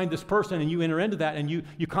you find this person and you enter into that and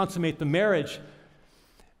you consummate the marriage,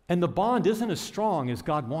 and the bond isn't as strong as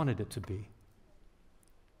God wanted it to be.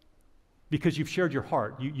 Because you've shared your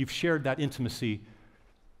heart, you've shared that intimacy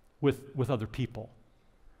with other people.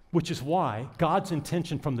 Which is why God's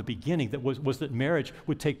intention from the beginning was that marriage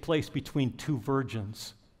would take place between two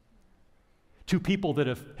virgins. Two people that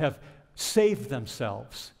have saved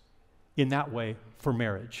themselves in that way for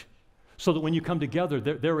marriage. So that when you come together,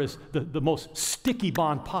 there is the most sticky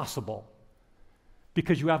bond possible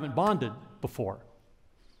because you haven't bonded before.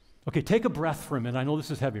 Okay, take a breath for a minute. I know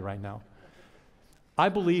this is heavy right now. I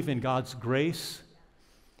believe in God's grace,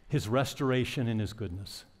 His restoration, and His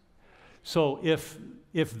goodness. So if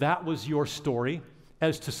that was your story,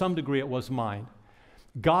 as to some degree it was mine,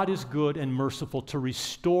 God is good and merciful to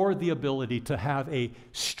restore the ability to have a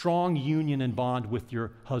strong union and bond with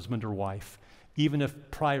your husband or wife, even if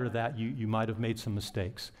prior to that you might have made some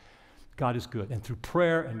mistakes. God is good. And through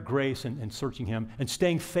prayer and grace and searching Him and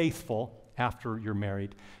staying faithful after you're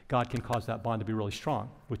married, God can cause that bond to be really strong,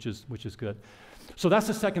 which is good. So that's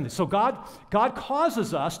the second thing. So God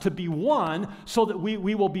causes us to be one so that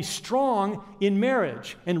we will be strong in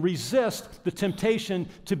marriage and resist the temptation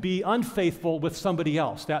to be unfaithful with somebody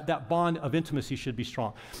else. That bond of intimacy should be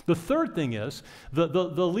strong. The third thing is the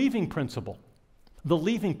leaving principle. The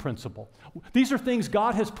leaving principle. These are things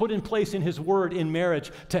God has put in place in His Word in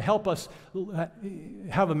marriage to help us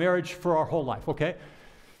have a marriage for our whole life, okay?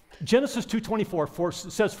 Genesis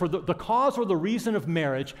 2:24 says, for the cause or the reason of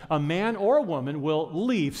marriage, a man or a woman will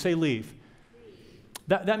leave, say leave.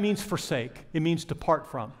 That means forsake. It means depart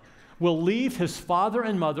from. Will leave his father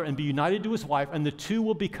and mother and be united to his wife, and the two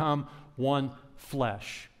will become one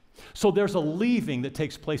flesh. So there's a leaving that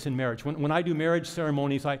takes place in marriage. When I do marriage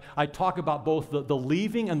ceremonies, I talk about both the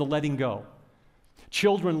leaving and the letting go.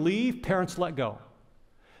 Children leave, parents let go.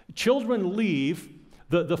 Children leave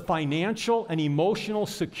the financial and emotional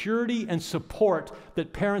security and support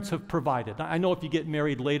that parents have provided. I know if you get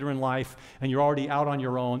married later in life and you're already out on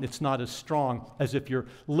your own, it's not as strong as if you're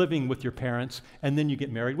living with your parents and then you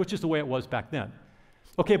get married, which is the way it was back then.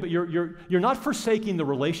 Okay, but you're not forsaking the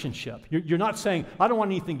relationship. You're not saying, I don't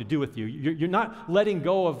want anything to do with you. You're not letting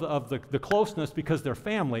go of the closeness because they're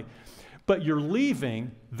family, but you're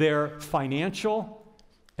leaving their financial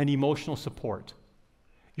and emotional support.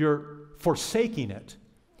 You're forsaking it.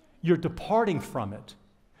 You're departing from it.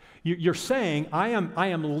 You're saying, I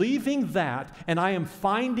am leaving that, and I am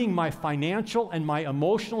finding my financial and my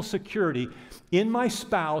emotional security in my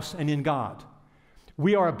spouse and in God.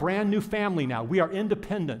 We are a brand new family now. We are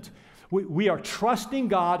independent. We are trusting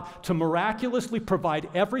God to miraculously provide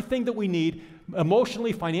everything that we need,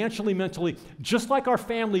 emotionally, financially, mentally, just like our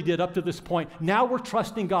family did up to this point. Now we're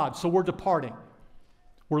trusting God, so we're departing.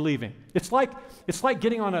 We're leaving. It's like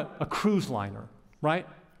getting on a cruise liner, right?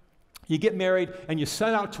 You get married and you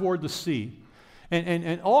set out toward the sea.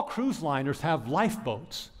 And all cruise liners have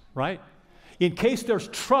lifeboats, right? In case there's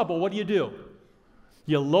trouble, what do?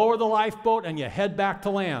 You lower the lifeboat and you head back to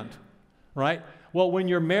land, right? Well, when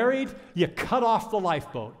you're married, you cut off the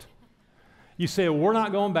lifeboat. You say, well, we're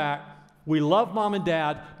not going back. We love mom and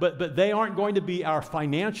dad, but they aren't going to be our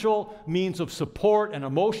financial means of support and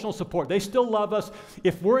emotional support. They still love us.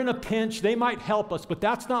 If we're in a pinch, they might help us, but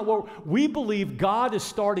that's not what we believe. God is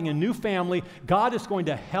starting a new family. God is going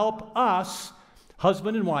to help us,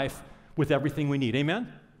 husband and wife, with everything we need.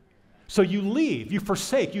 Amen? So you leave, you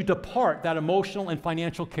forsake, you depart that emotional and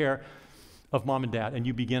financial care of mom and dad, and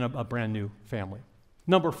you begin a brand new family.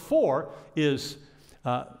 Number 4 is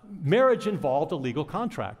marriage involved a legal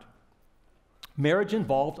contract. Marriage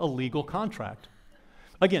involved a legal contract.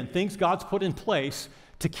 Again, things God's put in place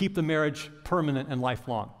to keep the marriage permanent and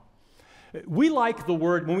lifelong. We like the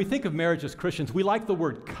word, when we think of marriage as Christians, we like the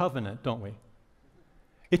word covenant, don't we?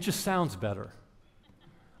 It just sounds better.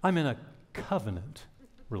 I'm in a covenant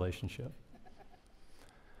relationship.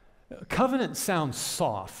 Covenant sounds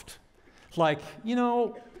soft. Like,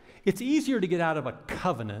 it's easier to get out of a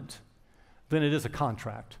covenant than it is a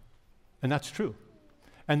contract. And that's true.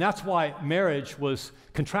 And that's why marriage was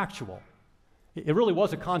contractual. It really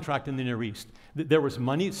was a contract in the Near East. There was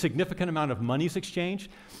money, significant amount of monies exchanged.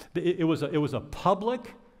 It was a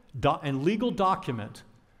public and legal document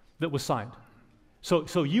that was signed.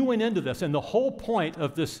 So you went into this, and the whole point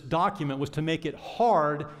of this document was to make it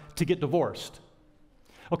hard to get divorced.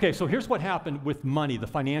 Okay, so here's what happened with money, the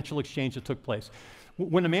financial exchange that took place.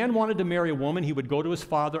 When a man wanted to marry a woman, he would go to his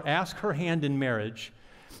father, ask her hand in marriage,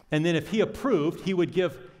 and then if he approved, he would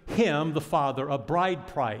give him, the father, a bride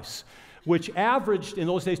price, which averaged in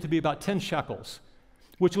those days to be about 10 shekels,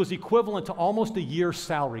 which was equivalent to almost a year's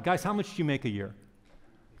salary. Guys, how much do you make a year?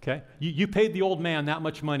 Okay? You paid the old man that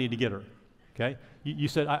much money to get her. Okay? You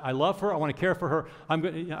said, I love her, I want to care for her,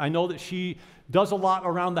 I know that she does a lot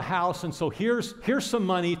around the house, and so here's some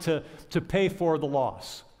money to pay for the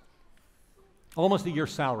loss. Almost a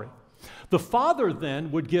year's salary. The father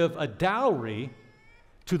then would give a dowry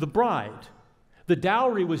to the bride. The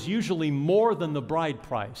dowry was usually more than the bride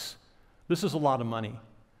price. This is a lot of money,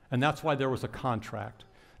 and that's why there was a contract.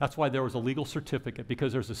 That's why there was a legal certificate,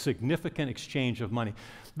 because there's a significant exchange of money.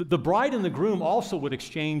 The bride and the groom also would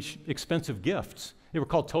exchange expensive gifts They were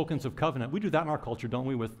called tokens of covenant. We do that in our culture, don't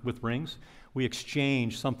we, with rings? We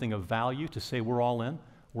exchange something of value to say we're all in,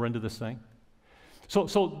 we're into this thing.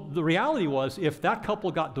 So the reality was, if that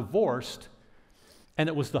couple got divorced and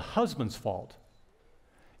it was the husband's fault,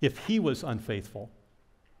 if he was unfaithful,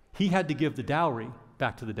 he had to give the dowry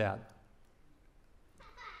back to the dad.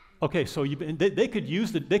 Okay, so they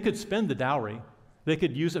could spend the dowry. They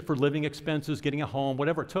could use it for living expenses, getting a home,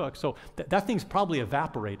 whatever it took. So that thing's probably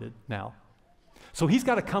evaporated now. So he's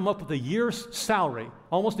got to come up with a year's salary,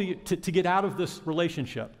 almost to get out of this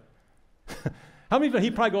relationship. How many of you,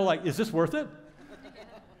 he'd probably go like, is this worth it?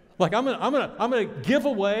 Like, I'm gonna give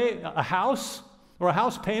away a house or a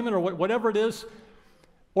house payment or whatever it is,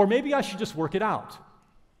 or maybe I should just work it out.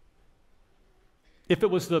 If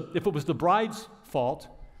it was the bride's fault,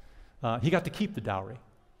 he got to keep the dowry.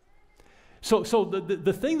 So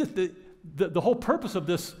the thing that the whole purpose of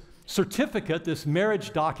this certificate, this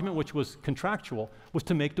marriage document, which was contractual, was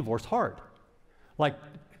to make divorce hard. Like,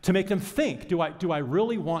 to make them think, do I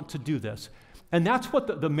really want to do this? And that's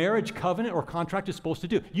what the marriage covenant or contract is supposed to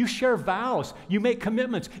do. You share vows. You make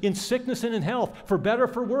commitments in sickness and in health, for better,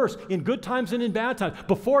 for worse, in good times and in bad times.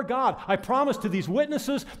 Before God, I promise to these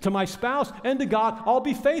witnesses, to my spouse, and to God, I'll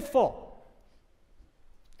be faithful.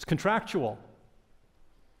 It's contractual.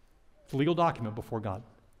 It's a legal document before God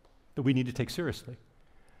that we need to take seriously.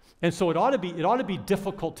 And so it ought to be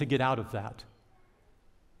difficult to get out of that.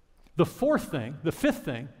 The fifth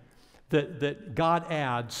thing that God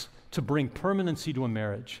adds to bring permanency to a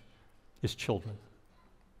marriage is children.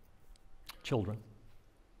 Children.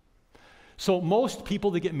 So most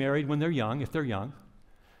people that get married when they're young, if they're young,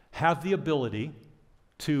 have the ability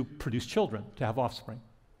to produce children, to have offspring.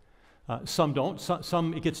 Some don't.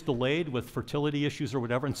 Some it gets delayed with fertility issues or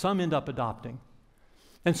whatever, and some end up adopting.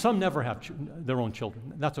 And some never have their own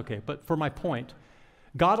children. That's okay. But for my point,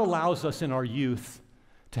 God allows us in our youth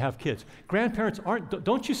to have kids. Grandparents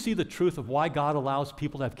don't you see the truth of why God allows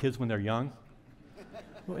people to have kids when they're young?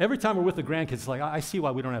 Every time we're with the grandkids, it's like, I see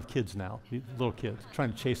why we don't have kids now, little kids,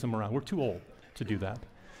 trying to chase them around. We're too old to do that.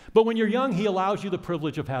 But when you're young, he allows you the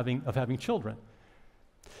privilege of having children.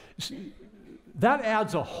 That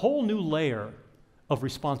adds a whole new layer of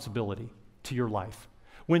responsibility to your life.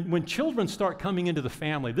 When children start coming into the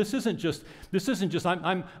family, this isn't just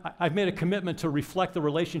I've made a commitment to reflect the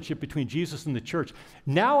relationship between Jesus and the church.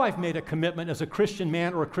 Now I've made a commitment as a Christian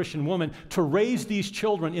man or a Christian woman to raise these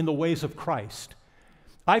children in the ways of Christ.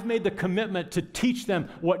 I've made the commitment to teach them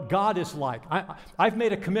what God is like. I've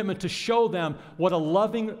made a commitment to show them what a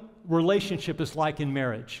loving relationship is like in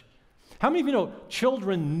marriage. How many of you know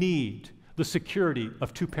children need the security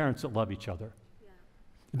of two parents that love each other?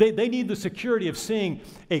 They need the security of seeing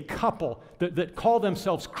a couple that call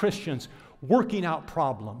themselves Christians working out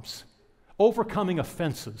problems, overcoming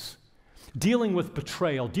offenses, dealing with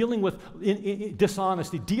betrayal, dealing with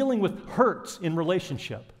dishonesty, dealing with hurts in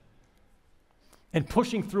relationship, and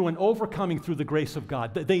pushing through and overcoming through the grace of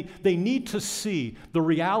God. They need to see the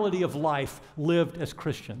reality of life lived as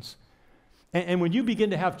Christians. And when you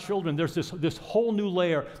begin to have children, there's this whole new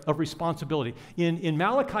layer of responsibility. In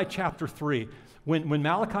Malachi chapter 3, when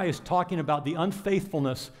Malachi is talking about the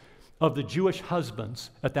unfaithfulness of the Jewish husbands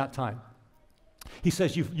at that time, he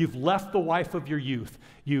says, you've left the wife of your youth.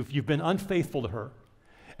 You've been unfaithful to her.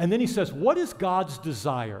 And then he says, what is God's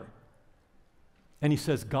desire? And he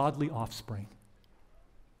says, godly offspring,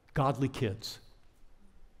 godly kids,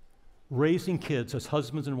 raising kids as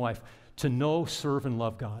husbands and wife to know, serve, and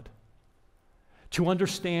love God, to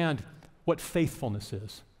understand what faithfulness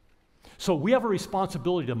is. So we have a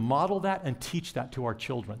responsibility to model that and teach that to our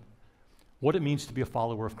children, what it means to be a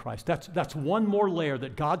follower of Christ. That's one more layer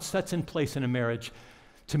that God sets in place in a marriage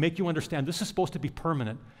to make you understand this is supposed to be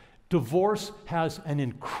permanent. Divorce has an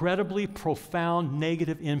incredibly profound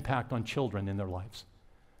negative impact on children in their lives.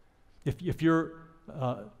 If you're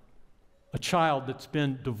a child that's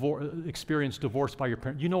been experienced divorce by your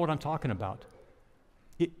parent, you know what I'm talking about.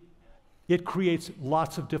 It creates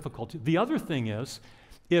lots of difficulty. The other thing is,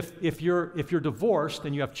 if you're divorced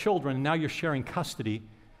and you have children and now you're sharing custody,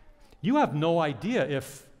 you have no idea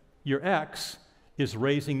if your ex is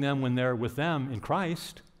raising them when they're with them in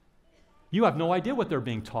Christ. You have no idea what they're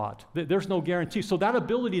being taught. There's no guarantee. So that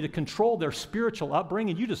ability to control their spiritual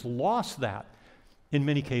upbringing, you just lost that in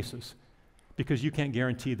many cases because you can't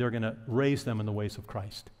guarantee they're going to raise them in the ways of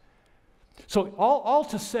Christ. So all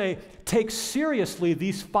to say, take seriously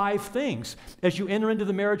these 5 things as you enter into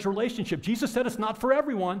the marriage relationship. Jesus said it's not for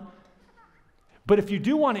everyone, but if you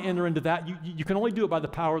do want to enter into that, you can only do it by the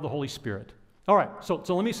power of the Holy Spirit. All right, so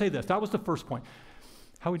let me say this. That was the first point.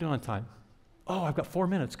 How are we doing on time? Oh, I've got 4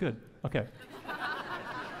 minutes. Good. Okay.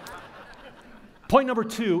 Point number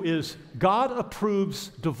 2 is God approves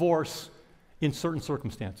divorce in certain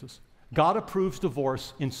circumstances. God approves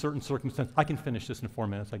divorce in certain circumstances. I can finish this in 4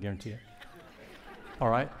 minutes, I guarantee it. All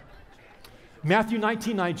right? Matthew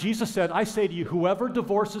 19:9, Jesus said, I say to you, whoever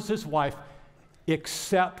divorces his wife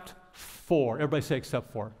except for, everybody say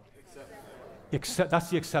except for. That's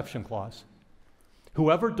the exception clause.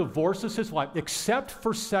 Whoever divorces his wife except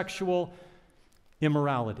for sexual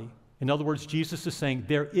immorality. In other words, Jesus is saying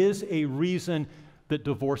there is a reason that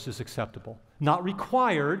divorce is acceptable. Not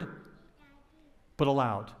required, but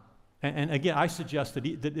allowed. And again, I suggest that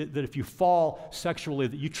if you fall sexually,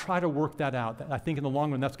 that you try to work that out. I think in the long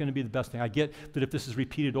run, that's going to be the best thing. I get that if this is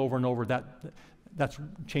repeated over and over, that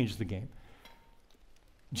changes the game.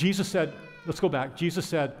 Jesus said, let's go back. Jesus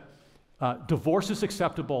said, divorce is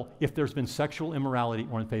acceptable if there's been sexual immorality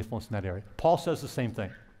or unfaithfulness in that area. Paul says the same thing.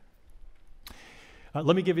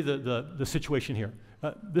 Let me give you the situation here.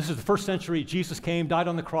 This is the first century. Jesus came, died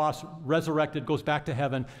on the cross, resurrected, goes back to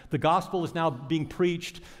heaven. The gospel is now being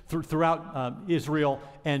preached throughout Israel,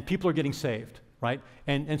 and people are getting saved, right?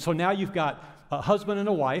 And so now you've got a husband and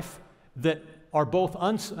a wife that are both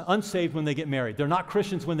unsaved when they get married. They're not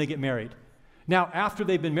Christians when they get married. Now, after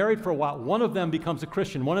they've been married for a while, one of them becomes a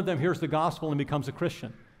Christian. One of them hears the gospel and becomes a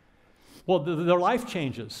Christian. Well, their life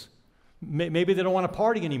changes. Maybe they don't want to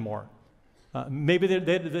party anymore. Maybe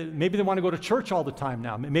they want to go to church all the time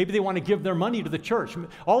now. Maybe they want to give their money to the church.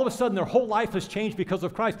 All of a sudden, their whole life has changed because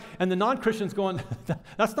of Christ. And the non-Christian's going,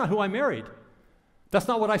 that's not who I married. That's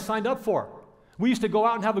not what I signed up for. We used to go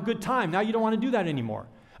out and have a good time. Now you don't want to do that anymore.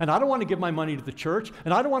 And I don't want to give my money to the church.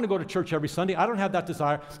 And I don't want to go to church every Sunday. I don't have that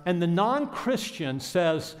desire. And the non-Christian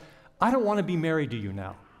says, I don't want to be married to you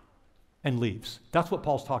now, and leaves. That's what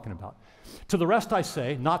Paul's talking about. To the rest I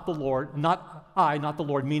say, not the Lord, not the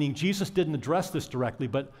Lord, meaning Jesus didn't address this directly,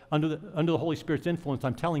 but under the Holy Spirit's influence,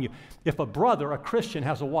 I'm telling you, if a brother, a Christian,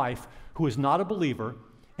 has a wife who is not a believer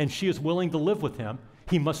and she is willing to live with him,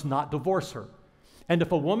 he must not divorce her. And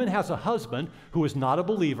if a woman has a husband who is not a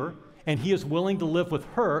believer and he is willing to live with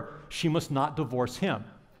her, she must not divorce him.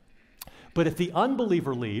 But if the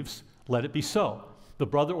unbeliever leaves, let it be so. The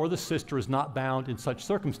brother or the sister is not bound in such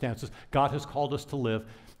circumstances. God has called us to live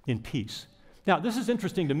in peace. Now, this is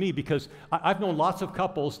interesting to me because I've known lots of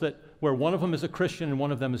couples where one of them is a Christian and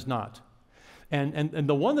one of them is not. And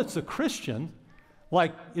the one that's a Christian,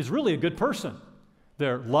 is really a good person.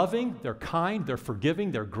 They're loving, they're kind, they're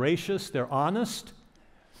forgiving, they're gracious, they're honest.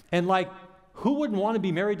 And who wouldn't want to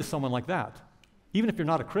be married to someone like that? Even if you're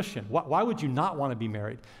not a Christian, why would you not want to be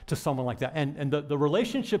married to someone like that? And the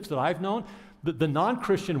relationships that I've known, the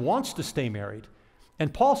non-Christian wants to stay married.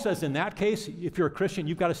 And Paul says in that case, if you're a Christian,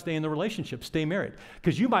 you've got to stay in the relationship, stay married,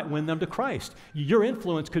 because you might win them to Christ. Your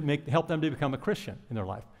influence could help them to become a Christian in their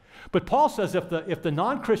life. But Paul says if the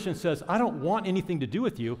non-Christian says, I don't want anything to do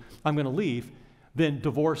with you, I'm going to leave, then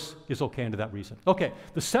divorce is okay under that reason. Okay,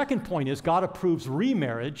 the second point is God approves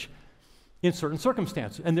remarriage in certain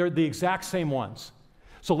circumstances, and they're the exact same ones.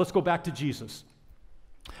 So let's go back to Jesus.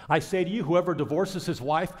 I say to you, whoever divorces his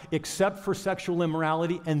wife except for sexual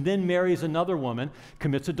immorality and then marries another woman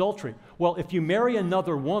commits adultery. Well, if you marry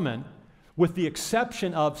another woman, with the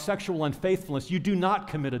exception of sexual unfaithfulness, you do not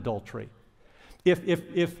commit adultery.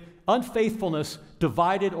 If unfaithfulness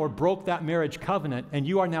divided or broke that marriage covenant and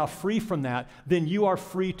you are now free from that, then you are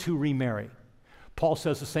free to remarry. Paul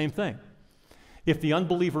says the same thing. If the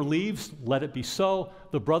unbeliever leaves, let it be so.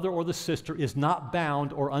 The brother or the sister is not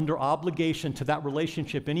bound or under obligation to that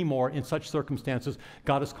relationship anymore. In such circumstances,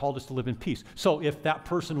 God has called us to live in peace. So if that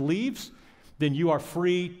person leaves, then you are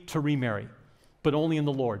free to remarry, but only in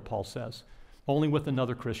the Lord, Paul says, only with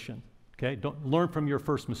another Christian. Okay? Don't learn from your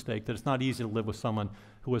first mistake that it's not easy to live with someone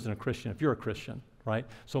who isn't a Christian, if you're a Christian, right?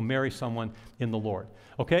 So marry someone in the Lord.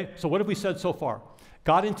 Okay? So what have we said so far?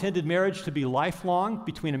 God intended marriage to be lifelong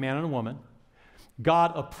between a man and a woman.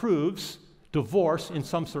 God approves divorce in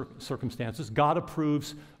some circumstances. God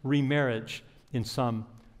approves remarriage in some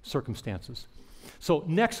circumstances. So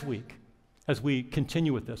next week, as we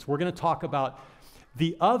continue with this, we're going to talk about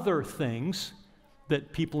the other things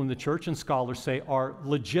that people in the church and scholars say are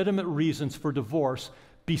legitimate reasons for divorce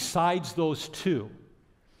besides those two.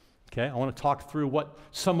 Okay, I want to talk through what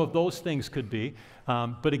some of those things could be.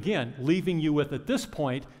 But again, leaving you with, at this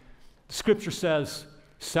point, Scripture says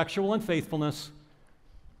sexual unfaithfulness,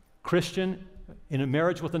 Christian in a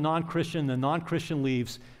marriage with a non-Christian, the non-Christian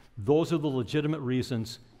leaves, those are the legitimate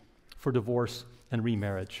reasons for divorce and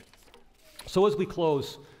remarriage. So as we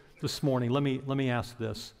close this morning, let me ask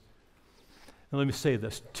this, and let me say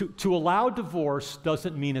this. To allow divorce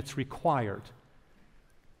doesn't mean it's required.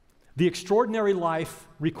 The extraordinary life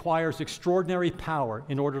requires extraordinary power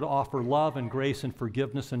in order to offer love and grace and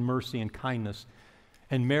forgiveness and mercy and kindness.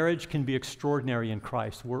 And marriage can be extraordinary in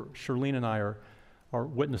Christ. Charlene and I are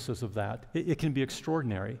witnesses of that. It can be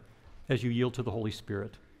extraordinary as you yield to the Holy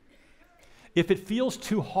Spirit. If it feels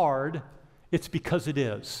too hard, it's because it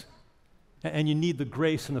is. And you need the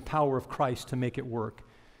grace and the power of Christ to make it work.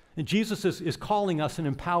 And Jesus is calling us and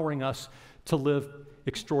empowering us to live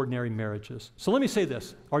extraordinary marriages. So let me say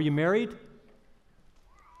this. Are you married?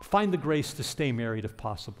 Find the grace to stay married if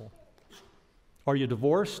possible. Are you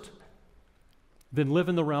divorced? Then live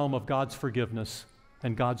in the realm of God's forgiveness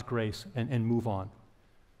and God's grace and move on.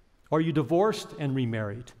 Are you divorced and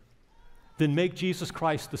remarried? Then make Jesus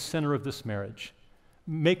Christ the center of this marriage.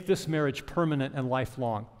 Make this marriage permanent and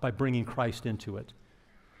lifelong by bringing Christ into it.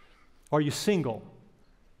 Are you single?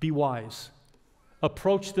 Be wise.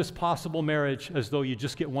 Approach this possible marriage as though you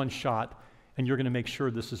just get one shot and you're going to make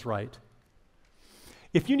sure this is right.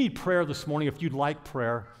 If you need prayer this morning, if you'd like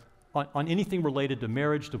prayer on anything related to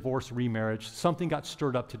marriage, divorce, remarriage, something got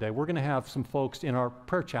stirred up today, we're going to have some folks in our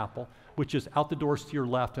prayer chapel, which is out the doors to your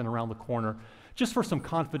left and around the corner, just for some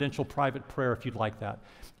confidential private prayer if you'd like that.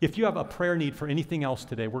 If you have a prayer need for anything else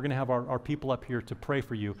today, we're going to have our people up here to pray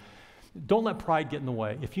for you. Don't let pride get in the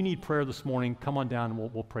way. If you need prayer this morning, come on down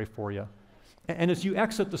and we'll pray for you. And as you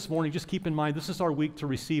exit this morning, just keep in mind, this is our week to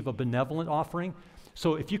receive a benevolent offering.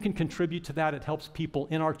 So if you can contribute to that, it helps people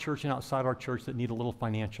in our church and outside our church that need a little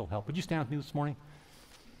financial help. Would you stand with me this morning?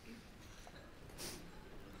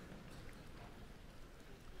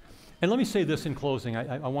 And let me say this in closing.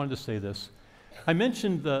 I wanted to say this. I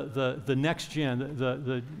mentioned the Next Gen,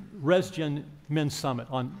 the Res Gen Men's Summit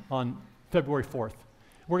on February 4th.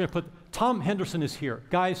 We're going to put, Tom Henderson is here.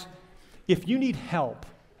 Guys, if you need help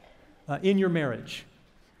in your marriage,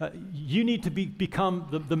 you need to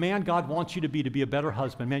become the man God wants you to be a better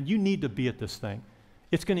husband. Man, you need to be at this thing.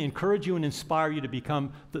 It's going to encourage you and inspire you to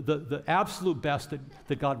become the absolute best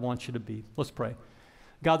that God wants you to be. Let's pray.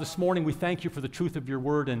 God, this morning we thank you for the truth of your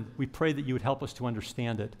word, and we pray that you would help us to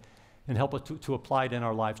understand it and help us to apply it in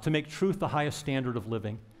our lives, to make truth the highest standard of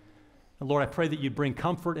living. And Lord, I pray that you'd bring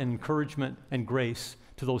comfort and encouragement and grace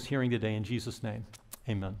to those hearing today. In Jesus' name,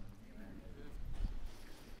 amen.